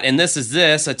that, and this is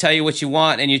this. I tell you what you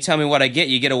want, and you tell me what I get,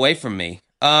 you get away from me.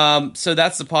 So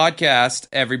that's the podcast,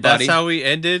 everybody. That's how we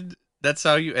ended? That's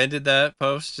how you ended that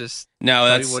post? Just no,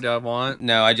 tell me what I want?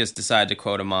 No, I just decided to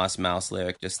quote a Moss Mouse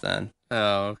lyric just then.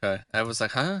 Oh, okay. I was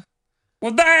like, huh?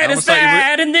 Well, that is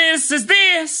that, and this is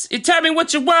this. You tell me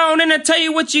what you want, and I tell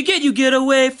you what you get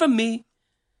away from me.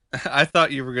 I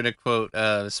thought you were going to quote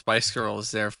Spice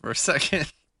Girls there for a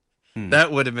second.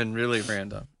 That would have been really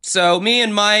random. So me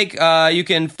and Mike, you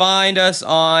can find us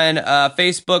on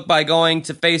Facebook by going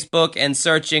to Facebook and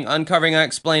searching Uncovering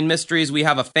Unexplained Mysteries. We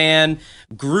have a fan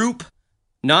group,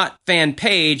 not fan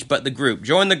page, but the group.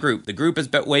 Join the group. The group is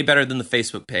way better than the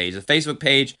Facebook page. The Facebook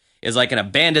page is like an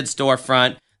abandoned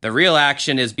storefront. The real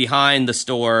action is behind the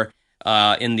store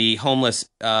in the homeless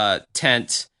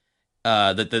tent,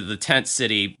 the tent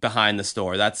city behind the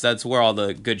store. That's where all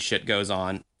the good shit goes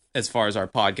on as far as our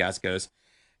podcast goes.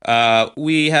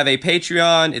 We have a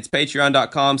Patreon. It's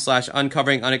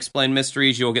patreon.com/uncovering unexplained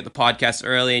mysteries. You'll get the podcast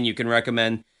early and you can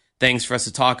recommend things for us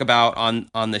to talk about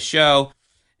on the show.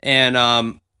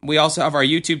 And we also have our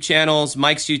YouTube channels.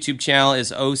 Mike's YouTube channel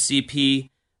is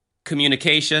OCP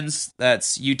Communications.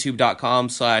 That's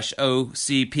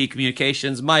youtube.com/OCP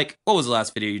Communications. Mike, what was the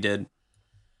last video you did?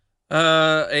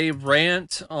 A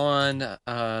rant on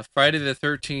Friday the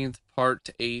 13th,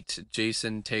 Part 8,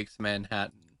 Jason Takes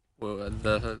Manhattan.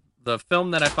 The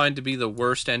film that I find to be the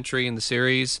worst entry in the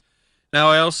series. Now,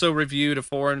 I also reviewed a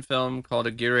foreign film called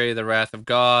Aguirre, The Wrath of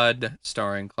God,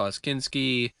 starring Klaus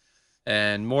Kinski,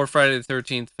 and more Friday the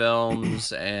 13th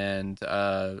films, and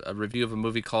a review of a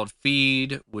movie called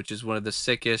Feed, which is one of the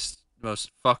sickest,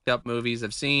 most fucked up movies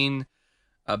I've seen,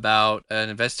 about an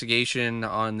investigation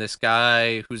on this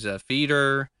guy who's a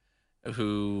feeder,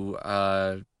 who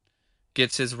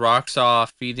gets his rocks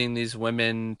off feeding these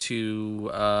women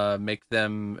to make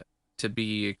them to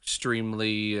be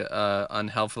extremely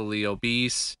unhealthily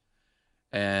obese,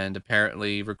 and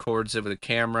apparently records it with a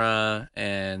camera,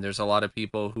 and there's a lot of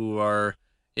people who are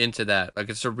into that. Like,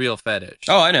 it's a real fetish.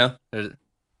 Oh, I know.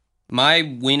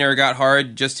 My wiener got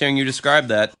hard just hearing you describe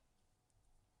that.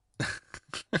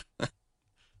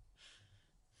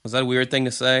 Was that a weird thing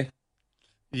to say?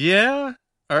 Yeah.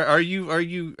 Are you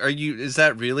is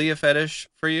that really a fetish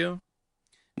for you?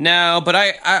 No, but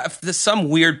I there's some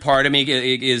weird part of me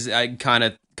is I kind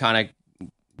of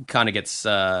gets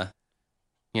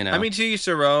you know. I mean, to each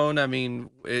their own. I mean,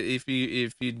 if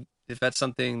that's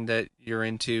something that you're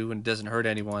into and doesn't hurt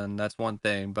anyone, that's one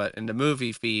thing. But in the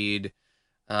movie Feed,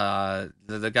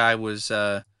 the guy was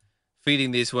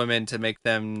feeding these women to make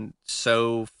them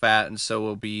so fat and so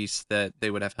obese that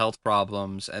they would have health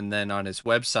problems, and then on his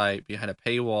website behind a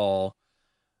paywall,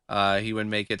 he would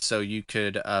make it so you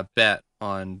could bet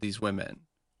on these women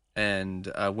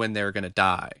and when they were going to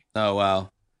die. Oh, wow.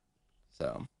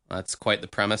 So that's quite the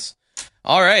premise.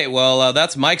 All right, well,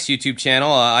 that's Mike's YouTube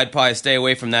channel. I'd probably stay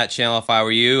away from that channel if I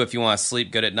were you, if you want to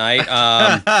sleep good at night.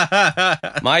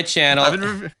 My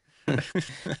channel...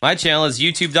 My channel is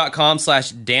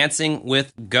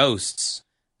youtube.com/dancingwithghosts.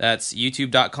 That's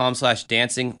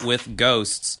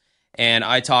youtube.com/dancingwithghosts. And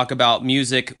I talk about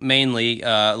music mainly,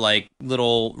 like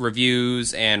little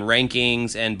reviews and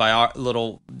rankings and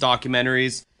little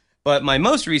documentaries. But my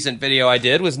most recent video I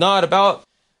did was not about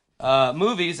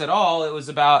movies at all. It's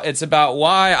about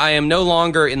why I am no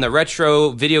longer in the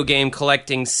retro video game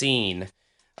collecting scene.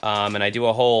 And I do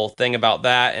a whole thing about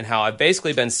that and how I've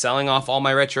basically been selling off all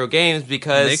my retro games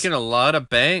because... Making a lot of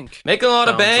bank. They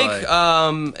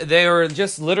were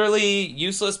just literally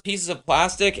useless pieces of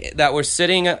plastic that were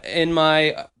sitting in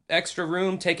my extra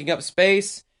room, taking up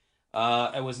space.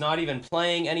 I was not even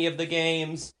playing any of the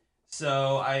games.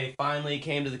 So I finally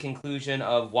came to the conclusion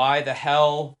of why the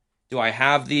hell do I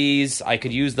have these? I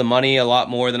could use the money a lot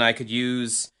more than I could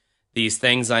use these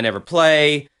things I never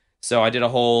play. So I did a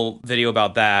whole video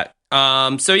about that.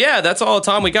 So yeah, that's all the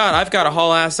time we got. I've got to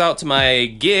haul ass out to my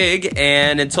gig,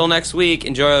 and until next week,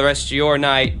 enjoy the rest of your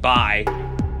night. Bye.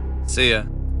 See ya.